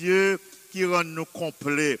volonté de Dieu qui rend nous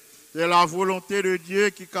complets. C'est la volonté de Dieu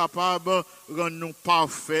qui est capable de rendre nous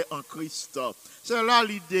parfaits en Christ. C'est là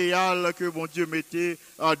l'idéal que mon Dieu mettait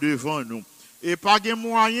devant nous. Et pas de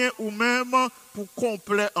moyen ou même pour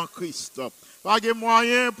complet en Christ. Pas de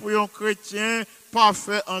moyen pour un chrétien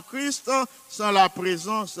parfait en Christ sans la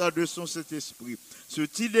présence de son Saint-Esprit.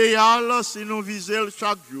 Cet idéal, si nous visons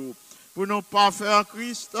chaque jour, pour nous parfaits en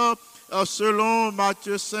Christ, selon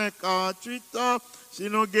Matthieu 5, 48, si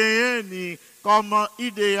nous gagnons comme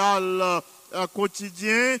idéal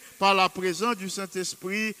quotidien par la présence du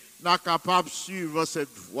Saint-Esprit, n'est capable de suivre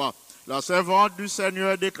cette voie. La servante du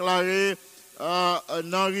Seigneur déclarée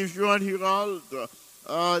dans Région Herald,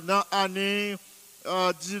 dans l'année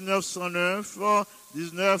 1909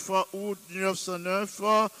 août 1909,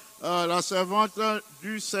 la servante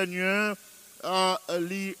du Seigneur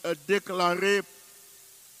lui déclaré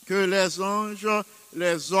que les anges,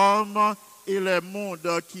 les hommes et les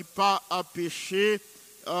mondes qui pas à pécher,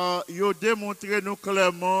 ils ont démontré nous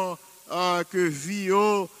clairement que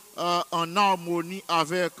vivent en harmonie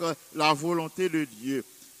avec la volonté de Dieu.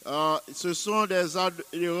 Ce sont des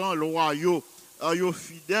adhérents loyaux,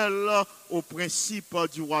 fidèles au principe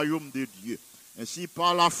du royaume de Dieu. Ainsi,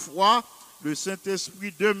 par la foi, le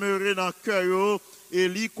Saint-Esprit demeurait dans le cœur et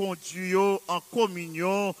l'y conduit en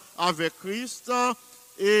communion avec Christ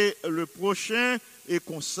et le prochain, et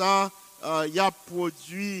comme ça, il a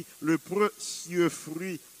produit le précieux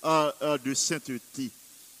fruit de sainteté.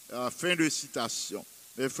 Fin de citation.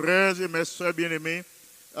 Mes frères et mes sœurs bien-aimés,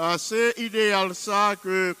 c'est idéal ça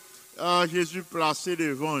que Jésus plaçait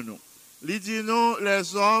devant nous. Il dit nous,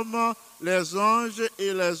 les hommes, les anges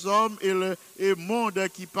et les hommes et le monde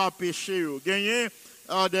qui pas péché. Gagner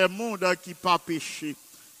des mondes qui pas péché.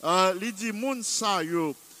 Il dit, monde ça,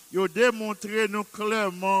 yo démontré nous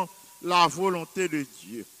clairement la volonté de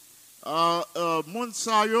Dieu. Monde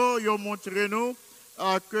ça, yo montré nous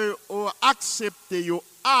que accepter,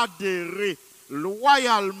 adhérer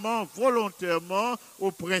loyalement, volontairement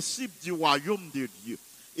au principe du royaume de Dieu.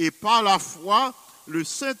 Et par la foi, le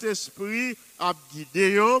Saint-Esprit a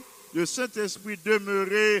guidé, le Saint-Esprit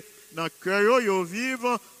demeurait dans le cœur, ils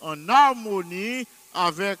vivent en harmonie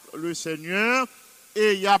avec le Seigneur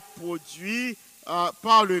et il a produit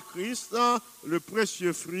par le Christ le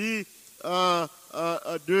précieux fruit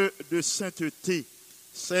de sainteté.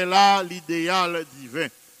 C'est là l'idéal divin.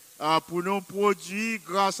 Pour nous produire,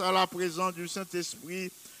 grâce à la présence du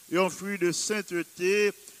Saint-Esprit, un fruit de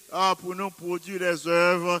sainteté, pour nous produire des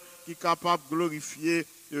œuvres qui sont capables de glorifier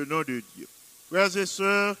le nom de Dieu. Frères et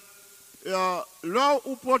sœurs, là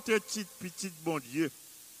où porter petit bon Dieu,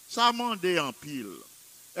 ça m'ende en pile.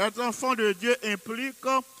 Être enfant de Dieu implique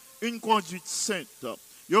une conduite sainte,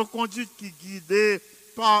 une conduite qui est guidée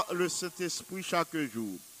par le Saint-Esprit chaque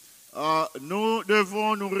jour. Nous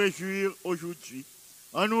devons nous réjouir aujourd'hui.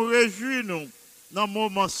 Nous réjouissons dans le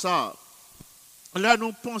moment ça. Là,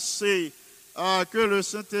 nous pensons que le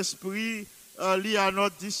Saint-Esprit lit à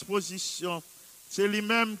notre disposition. C'est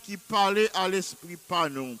lui-même qui parlait à l'Esprit par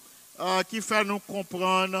nous, qui fait nous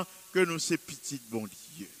comprendre que nous sommes petits bon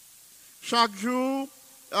Dieu. Chaque jour,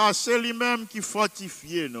 c'est lui-même qui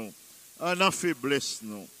fortifie nous, dans faiblesse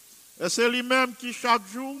nous. C'est lui-même qui chaque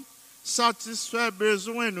jour satisfait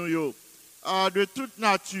besoin nous de toute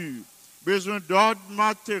nature, besoin d'ordre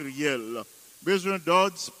matériel, besoin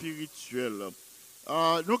d'ordre spirituel.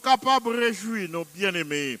 Nous sommes capables de réjouir nos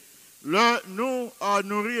bien-aimés. Nous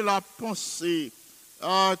nourrir la pensée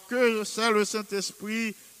que c'est le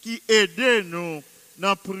Saint-Esprit qui aide nous dans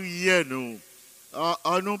la prière,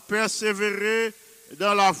 à nous persévérer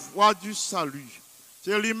dans la voie du salut.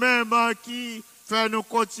 C'est lui-même qui fait nous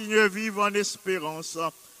continuer à vivre en espérance,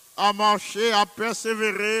 à marcher, à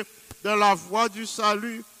persévérer dans la voie du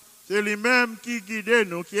salut. C'est lui-même qui guide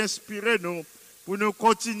nous, qui inspire nous pour nous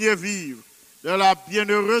continuer à vivre dans la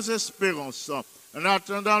bienheureuse espérance, en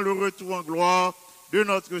attendant le retour en gloire de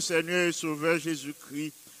notre Seigneur et Sauveur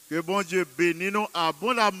Jésus-Christ, Que bon Dieu bénisse nous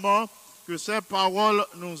abondamment, que ces paroles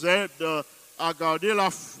nous aident à garder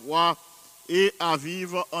la foi et à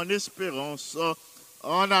vivre en espérance,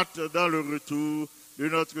 en attendant le retour de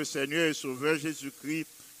notre Seigneur et Sauveur Jésus-Christ.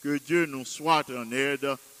 Que Dieu nous soit en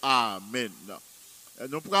aide. Amen.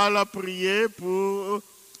 Nous allons prier pour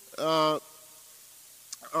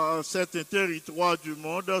cet territoire du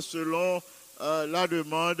monde selon la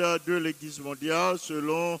demande de l'Église mondiale,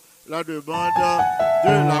 selon la demande de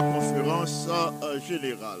la conférence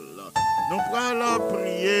générale. Nous allons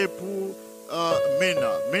prier pour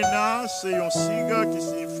MENA. MENA, c'est un sigle qui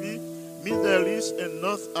signifie Middle East and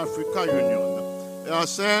North Africa Union.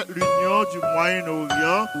 C'est l'union du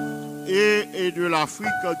Moyen-Orient et de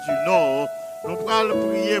l'Afrique du Nord. Nous allons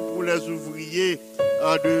prier pour les ouvriers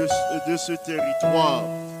de ce territoire,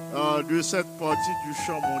 de cette partie du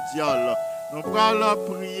champ mondial. Nous allons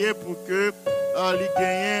prier pour que les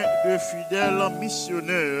gagnants de fidèles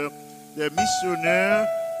missionnaires, des missionnaires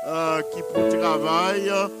qui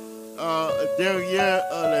travaillent derrière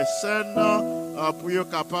les scènes pour être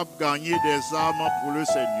capables de gagner des âmes pour le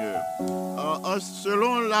Seigneur.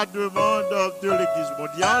 Selon la demande de l'Église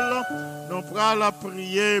mondiale, nous allons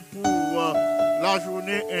prier pour la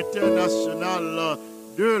journée internationale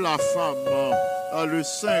de la femme, le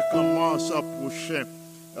 5 mars prochain.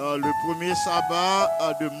 Le premier sabbat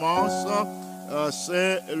de mars,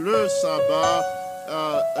 c'est le sabbat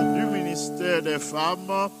du ministère des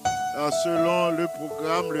femmes, selon le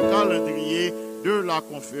programme, le calendrier de la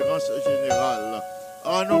conférence générale.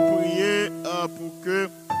 Nous prions pour que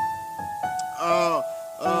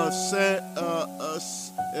ces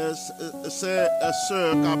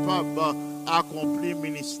sœurs capables d'accomplir le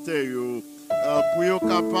ministère, pour être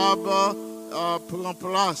capables de prendre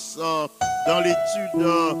place dans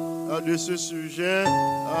l'étude de ce sujet,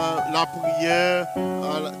 la prière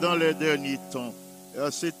dans les derniers temps.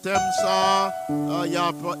 Ces thèmes, ça, il n'y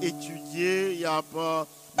a pas étudié, il n'y a pas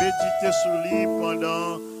médité sur lui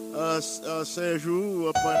pendant ces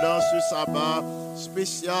jours, pendant ce sabbat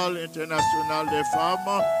spécial international des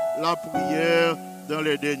femmes, la prière dans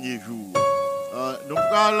les derniers jours. Nous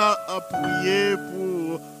allons prier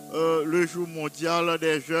pour le jour mondial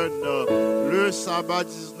des jeunes, le sabbat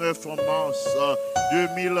 19 mars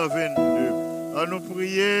 2022. Nous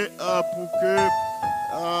prions pour que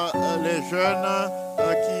les jeunes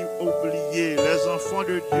qui oubliés, les enfants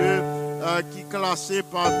de Dieu qui classés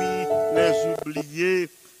parmi les oubliés,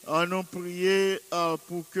 nous prions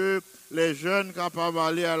pour que les jeunes capables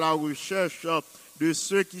d'aller à la recherche de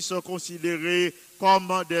ceux qui sont considérés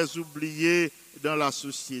comme des oubliés dans la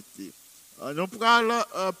société. Nous allons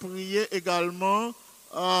prier également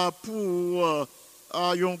pour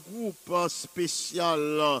un groupe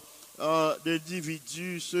spécial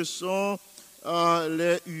d'individus. Ce sont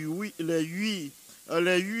les huit. Les huit,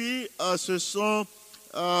 ce sont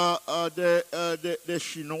des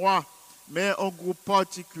Chinois, mais un groupe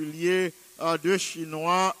particulier de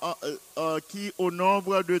Chinois qui, au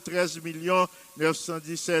nombre de 13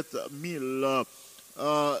 917 000,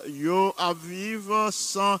 ils vivent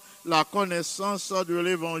sans la connaissance de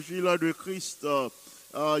l'évangile de Christ.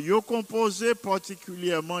 Ils sont composés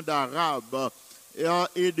particulièrement d'Arabes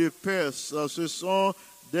et de Perses. Ce sont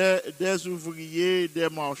des ouvriers, des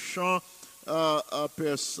marchands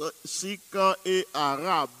persiques et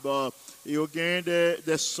arabes. Il y a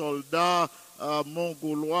des soldats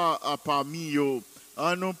mongolois parmi eux.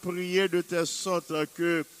 Nous prions de telle sorte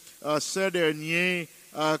que ces derniers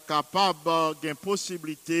capables d'une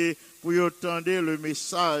possibilité pour entendre le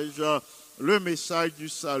message du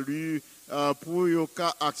salut pour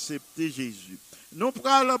accepter Jésus. Nous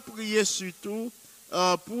allons prier surtout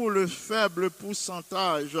pour le faible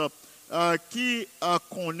pourcentage qui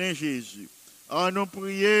connaît Jésus. Nous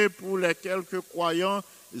prions pour les quelques croyants,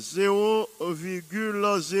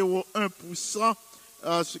 0,01%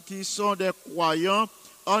 qui sont des croyants.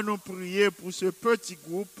 Nous prions pour ce petit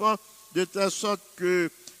groupe de telle sorte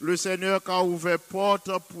que le Seigneur a ouvert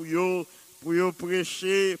porte pour eux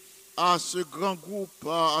prêcher à ce grand groupe,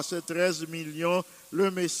 à ces 13 millions,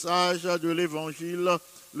 le message de l'évangile,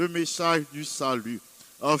 le message du salut.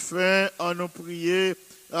 Enfin, nous prions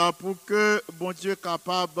pour que bon Dieu soit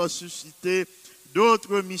capable de susciter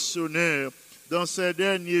d'autres missionnaires dans ces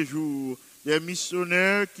derniers jours, des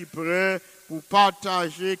missionnaires qui prêts pour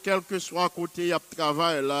partager, quel que soit côté de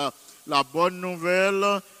travail, la bonne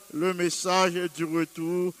nouvelle, le message du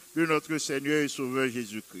retour de notre Seigneur et Sauveur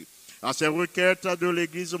Jésus-Christ. À ces requêtes de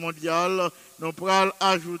l'Église mondiale, nous pourrons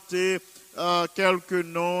ajouter quelques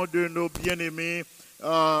noms de nos bien-aimés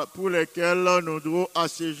pour lesquels nous devons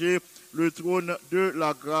assiéger le trône de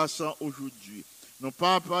la grâce aujourd'hui. Nous ne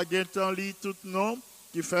pouvons pas lire tout nom,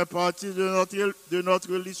 qui fait partie de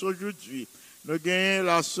notre liste aujourd'hui. Nous gagnons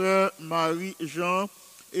la sœur Marie-Jean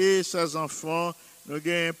et ses enfants. Nous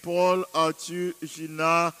gagnons Paul, Arthur,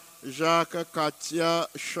 Gina, Jacques, Katia,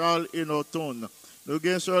 Charles et Norton. Nous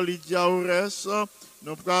gagnons sœur Lydia Ores.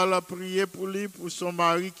 Nous allons prier pour lui, pour son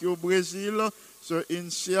mari qui est au Brésil, sœur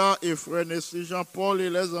Incia et frère Nestlé Jean-Paul et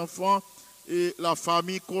les enfants et la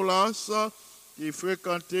famille Colas qui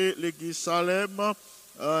fréquentait l'église Salem.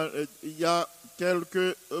 Il y a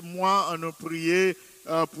quelques mois, on a prié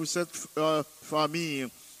pour cette famille.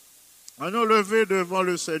 On a levé devant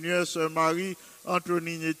le Seigneur sœur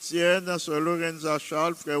Marie-Antonine Etienne, sœur Lorenza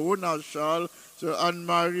Charles, frère Ronald Charles, sœur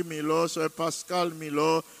Anne-Marie Milo, sœur Pascal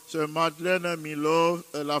Milo, sœur Madeleine Milo,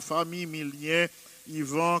 la famille Milien,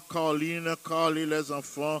 Yvan, Caroline, Carl et les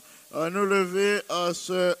enfants. Nous lever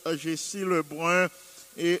sœur Jessie Lebrun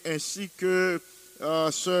et ainsi que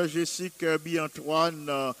sœur Jessie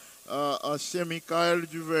Kirby-Antoine, ancien Michael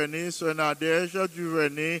Duvernay, sœur Nadège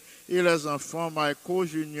Duvernay et les enfants Michael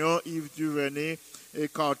Junior, Yves Duvernay et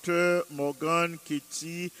Carter, Morgan,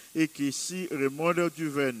 Kitty et Kissy, Raymond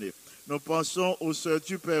Duvernay. Nous pensons aux sœurs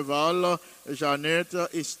Duperval, Jeannette,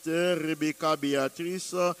 Esther, Rebecca,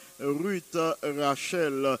 Béatrice, Ruth,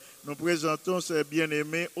 Rachel. Nous présentons ces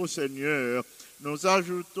bien-aimés au Seigneur. Nous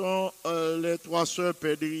ajoutons les trois sœurs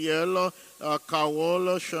Pédriel,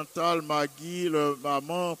 Carole, Chantal, Maggie, le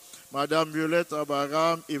maman, Madame Violette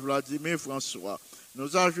Abaram et Vladimir François.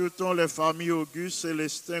 Nous ajoutons les familles Auguste,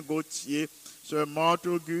 Célestin Gauthier, sœur Marthe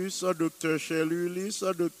Auguste, docteur Shelley Ulysse,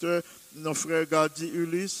 docteur nos frères Gadi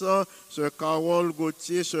Ulysse, sœur Carole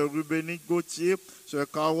Gauthier, sœur Rubénique Gauthier, sœur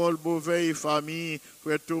Carole Beauvais et famille,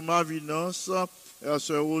 frère Thomas Vinance,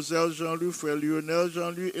 sœur Roselle Jean-Louis, frère Lionel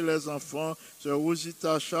Jean-Louis et les enfants, sœur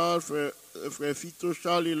Rosita Charles, frère Fito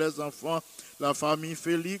Charles et les enfants, la famille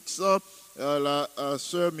Félix, la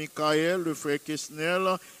sœur Michael, le frère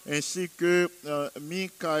Kesnel, ainsi que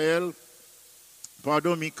Michaela,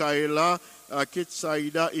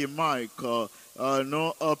 Ketsaïda et Mike.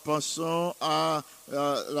 Nous pensons à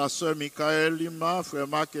la sœur Michael Lima, frère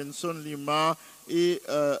Mackinson Lima et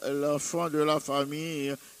l'enfant de la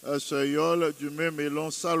famille, sœur Yol Dumé Mélon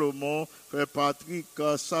Salomon, frère Patrick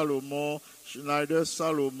Salomon, Schneider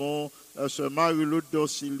Salomon, sœur Marie-Lude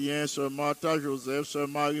Docilien, sœur Martha Joseph, sœur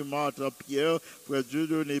Marie-Martha Pierre, frère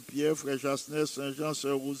Dieudonné Pierre, frère Jasner Saint-Jean,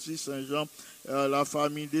 sœur Roussi Saint-Jean, la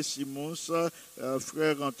famille Décimous,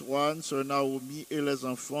 frère Antoine, sœur Naomi et les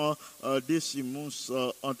enfants Décimous,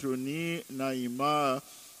 Anthony, Naïma,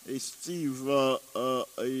 et Steve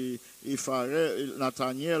et Farel,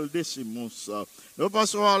 Nathaniel Décimous. Nous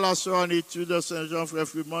passons à la sœur en études Saint-Jean, frère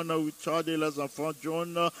Freeman Richard et les enfants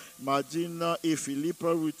John, Madine et Philippe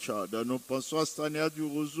Richard. Nous pensons à Stania du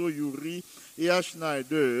Roseau, Yuri et à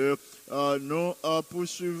Schneider. Nous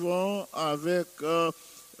poursuivons avec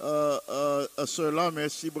cela,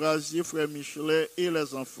 merci Brasier, frère Michelet et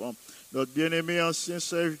les enfants. Notre bien-aimé ancien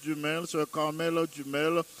Serge Dumel, sœur Carmel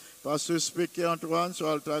Dumel, pasteur Spéké Antoine, sœur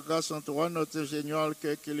Altagas Antoine, notre ingénieur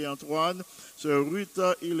Kelly Antoine, sœur Ruth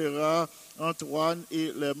Hilera Antoine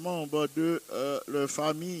et les membres de leur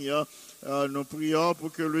famille. Nous prions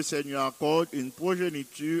pour que le Seigneur accorde une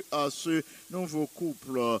progéniture à ce nouveau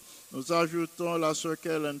couple. Nous ajoutons la sœur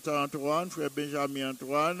Kelenta Antoine, frère Benjamin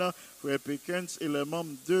Antoine, frère Pickens et les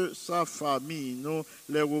membres de sa famille. Nous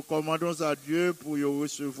les recommandons à Dieu pour y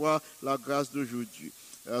recevoir la grâce d'aujourd'hui.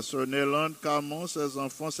 Sœur Nélande Camon, ses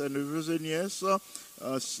enfants, ses neveux et nièces,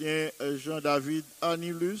 ancien Jean-David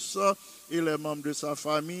Anilus et les membres de sa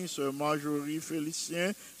famille, sœur Marjorie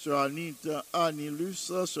Félicien, sœur Anita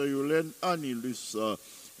Anilus, sœur Yolène Anilus.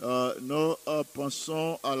 Nous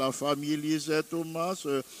pensons à la famille Elisée Thomas,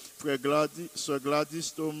 sœur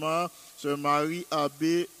Gladys Thomas, sœur Marie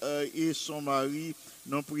Abbé et son mari.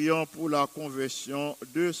 Nous prions pour la conversion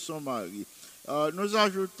de son mari. Nous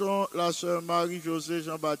ajoutons la sœur Marie-Josée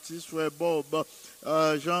Jean-Baptiste, frère Bob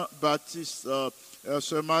Jean-Baptiste,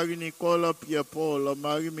 sœur Marie-Nicole Pierre-Paul,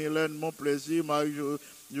 Marie-Mélène Monplaisir,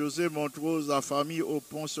 Marie-Josée Montrose, la famille au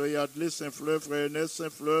pont, sœur Yadley Saint-Fleur, frère Ernest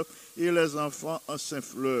Saint-Fleur et les enfants en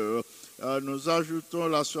Saint-Fleur. Nous ajoutons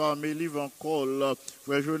la sœur Amélie Van Col,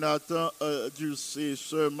 frère Jonathan Dulcé,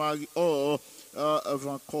 sœur Marie-Or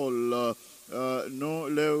Van Col. Nous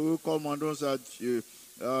les recommandons à Dieu.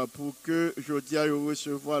 Pour que je aille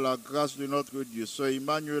recevoir la grâce de notre Dieu. Sœur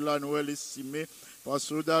Emmanuela Noël estimée,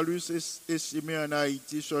 Pasteur Dalus estimé en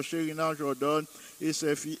Haïti, Sœur Chérina Jordan et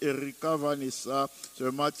ses filles Erika Vanessa,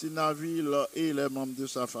 Sœur Martina Ville et les membres de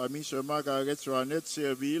sa famille, Sœur Margaret Joannette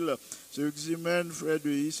Serville, Sœur Ximène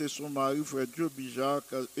Frédéric et son mari Frère Joe Bijac,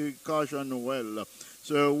 Erika Jean-Noël,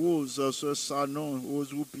 Sœur Rose, Sœur Sanon,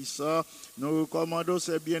 Rose Roupissa. Nous recommandons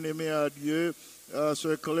ces bien-aimés à Dieu.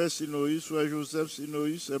 Sœur Claire Sinoïs, Frère Joseph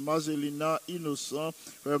Sinoïs, Sœur Marcelina Innocent,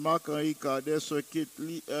 Frère Marc-Henri Cadet, Sœur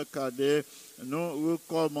Ketli Cadet. Nous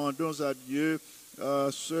recommandons à Dieu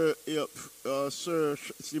Sœur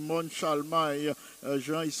Simone Chalmaille,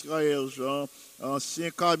 Jean-Israël Jean,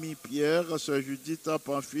 ancien Camille Pierre, Sœur Judith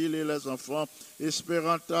Pamphile et les enfants,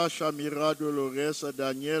 Esperanta, Chamira, Dolores,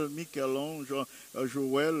 Daniel, Michel-Ange,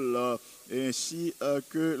 Joël, ainsi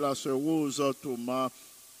que la Sœur Rose Thomas.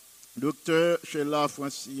 Docteur Sheila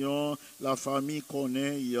Francillon, la famille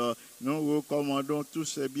Corneille, nous recommandons tous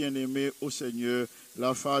ces bien-aimés au Seigneur.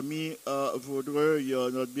 La famille Vaudreuil,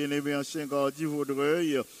 notre bien-aimé ancien Gardi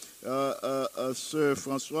Vaudreuil, sœur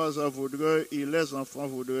Françoise Vaudreuil et les enfants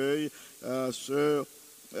Vaudreuil, sœur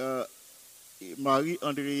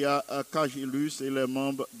Marie-Andrea Cagilus et les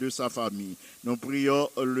membres de sa famille. Nous prions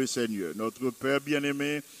le Seigneur. Notre Père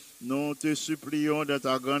bien-aimé, nous te supplions dans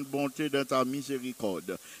ta grande bonté, dans ta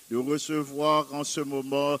miséricorde, de recevoir en ce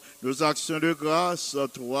moment nos actions de grâce,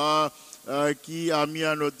 toi qui as mis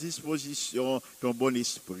à notre disposition ton bon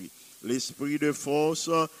esprit. L'esprit de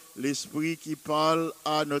force, l'esprit qui parle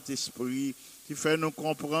à notre esprit, qui fait nous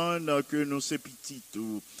comprendre que nous sommes petits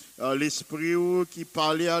tout. L'esprit qui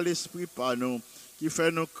parle à l'esprit par nous, qui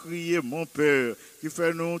fait nous crier mon Père, qui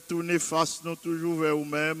fait nous tourner face nous toujours vers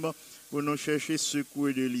nous-mêmes, pour nous chercher secours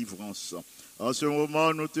et délivrance. En ce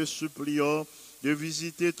moment, nous te supplions de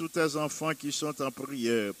visiter tous tes enfants qui sont en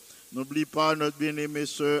prière. N'oublie pas notre bien-aimée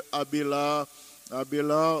sœur Abela.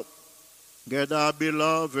 Gerda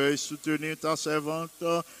Abela, veuille soutenir ta servante.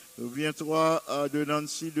 Souviens-toi de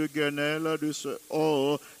Nancy de Guenel, de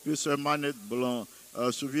ce Manette Blanc.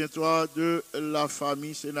 Souviens-toi de la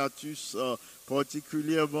famille Sénatus,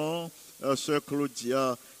 particulièrement sœur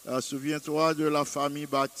Claudia. Souviens-toi de la famille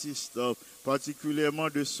Baptiste, particulièrement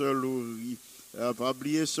de sœur Laurie. Pas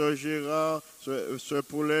oublier sœur Gérard, sœur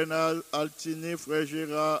Pauline Altiné, frère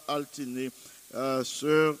Gérard Altiné,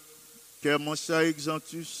 sœur Kermonsia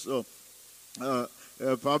Exantus.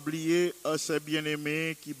 Pas oublier ces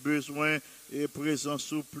bien-aimés qui besoin et présents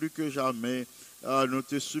sous plus que jamais. Nous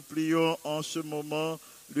te supplions en ce moment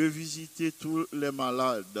de visiter tous les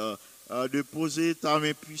malades, de poser ta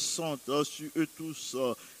main puissante sur eux tous,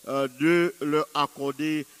 de leur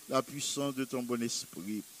accorder la puissance de ton bon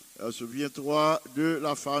esprit. Souviens-toi de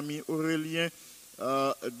la famille Aurélien,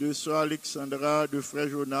 de sœur Alexandra, de frère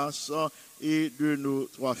Jonas et de nos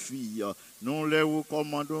 3 filles. Nous les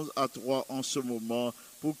recommandons à toi en ce moment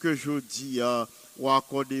pour que jeudi ou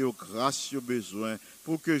accorder aux grâces aux besoins,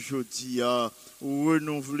 pour que jeudi ou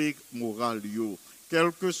renouveler moral yo.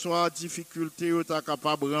 Quelle que soit la difficulté ou tu es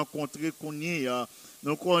capable de rencontrer qu'on y a,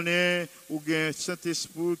 nous connaissons ou un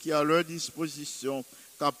Saint-Esprit qui est à leur disposition,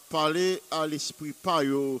 qui a parlé à l'esprit par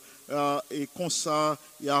eux, et comme ça,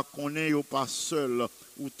 il y a qu'on est pas seul,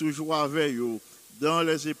 ou toujours avec eux, dans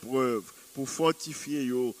les épreuves, pour fortifier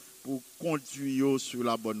eux, pour conduire eux sur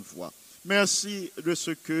la bonne voie. Merci de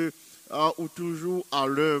ce que ou toujours à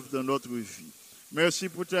l'œuvre dans notre vie. Merci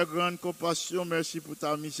pour ta grande compassion, merci pour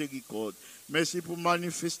ta miséricorde. Merci pour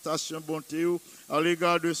manifestation bonté à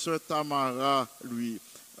l'égard de sœur Tamara, lui,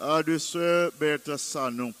 de sœur Berthe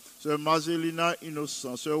Sanon, sœur Marcelina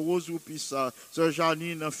Innocent, sœur Rose Roupissa, sœur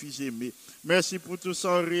Janine Fils-Aimé. Merci pour tout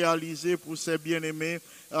ça réalisé pour ces bien-aimés,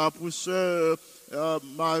 pour sœur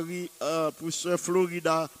Marie, pour sœur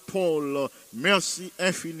Florida Paul. Merci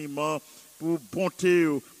infiniment pour bonté,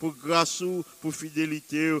 pour grâce, pour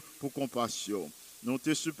fidélité, pour compassion. Nous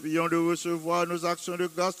te supplions de recevoir nos actions de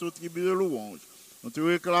grâce au tribut de louange. Nous te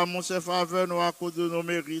réclamons ces faveurs, non à cause de nos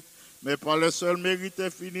mérites, mais par le seul mérite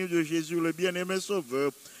infini de Jésus, le bien-aimé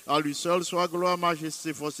Sauveur. À lui seul soit gloire,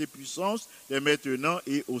 majesté, force et puissance, dès maintenant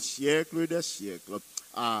et au siècle des siècles.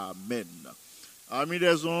 Amen. Amis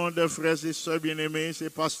des ondes, frères et sœurs bien-aimés,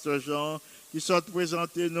 c'est Pasteur Jean qui sont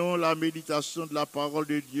présentés nous la méditation de la parole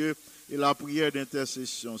de Dieu et la prière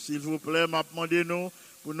d'intercession. S'il vous plaît, demandez-nous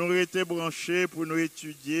pour nous rester branchés, pour nous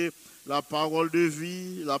étudier la parole de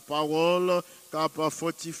vie, la parole qui a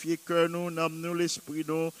fortifié cœur nous, nous l'esprit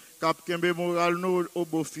nous, qui a moral nous au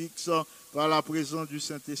beau fixe par la présence du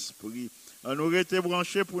Saint-Esprit. Nous rester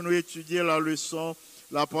branchés pour nous étudier la leçon,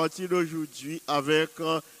 la partie d'aujourd'hui avec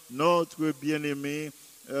notre bien-aimé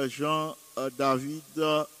Jean-David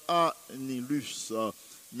Anilus.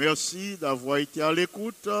 Merci d'avoir été à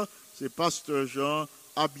l'écoute. C'est Pasteur Jean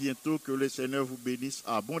À bientôt, que le Seigneur vous bénisse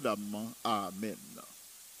abondamment. Amen.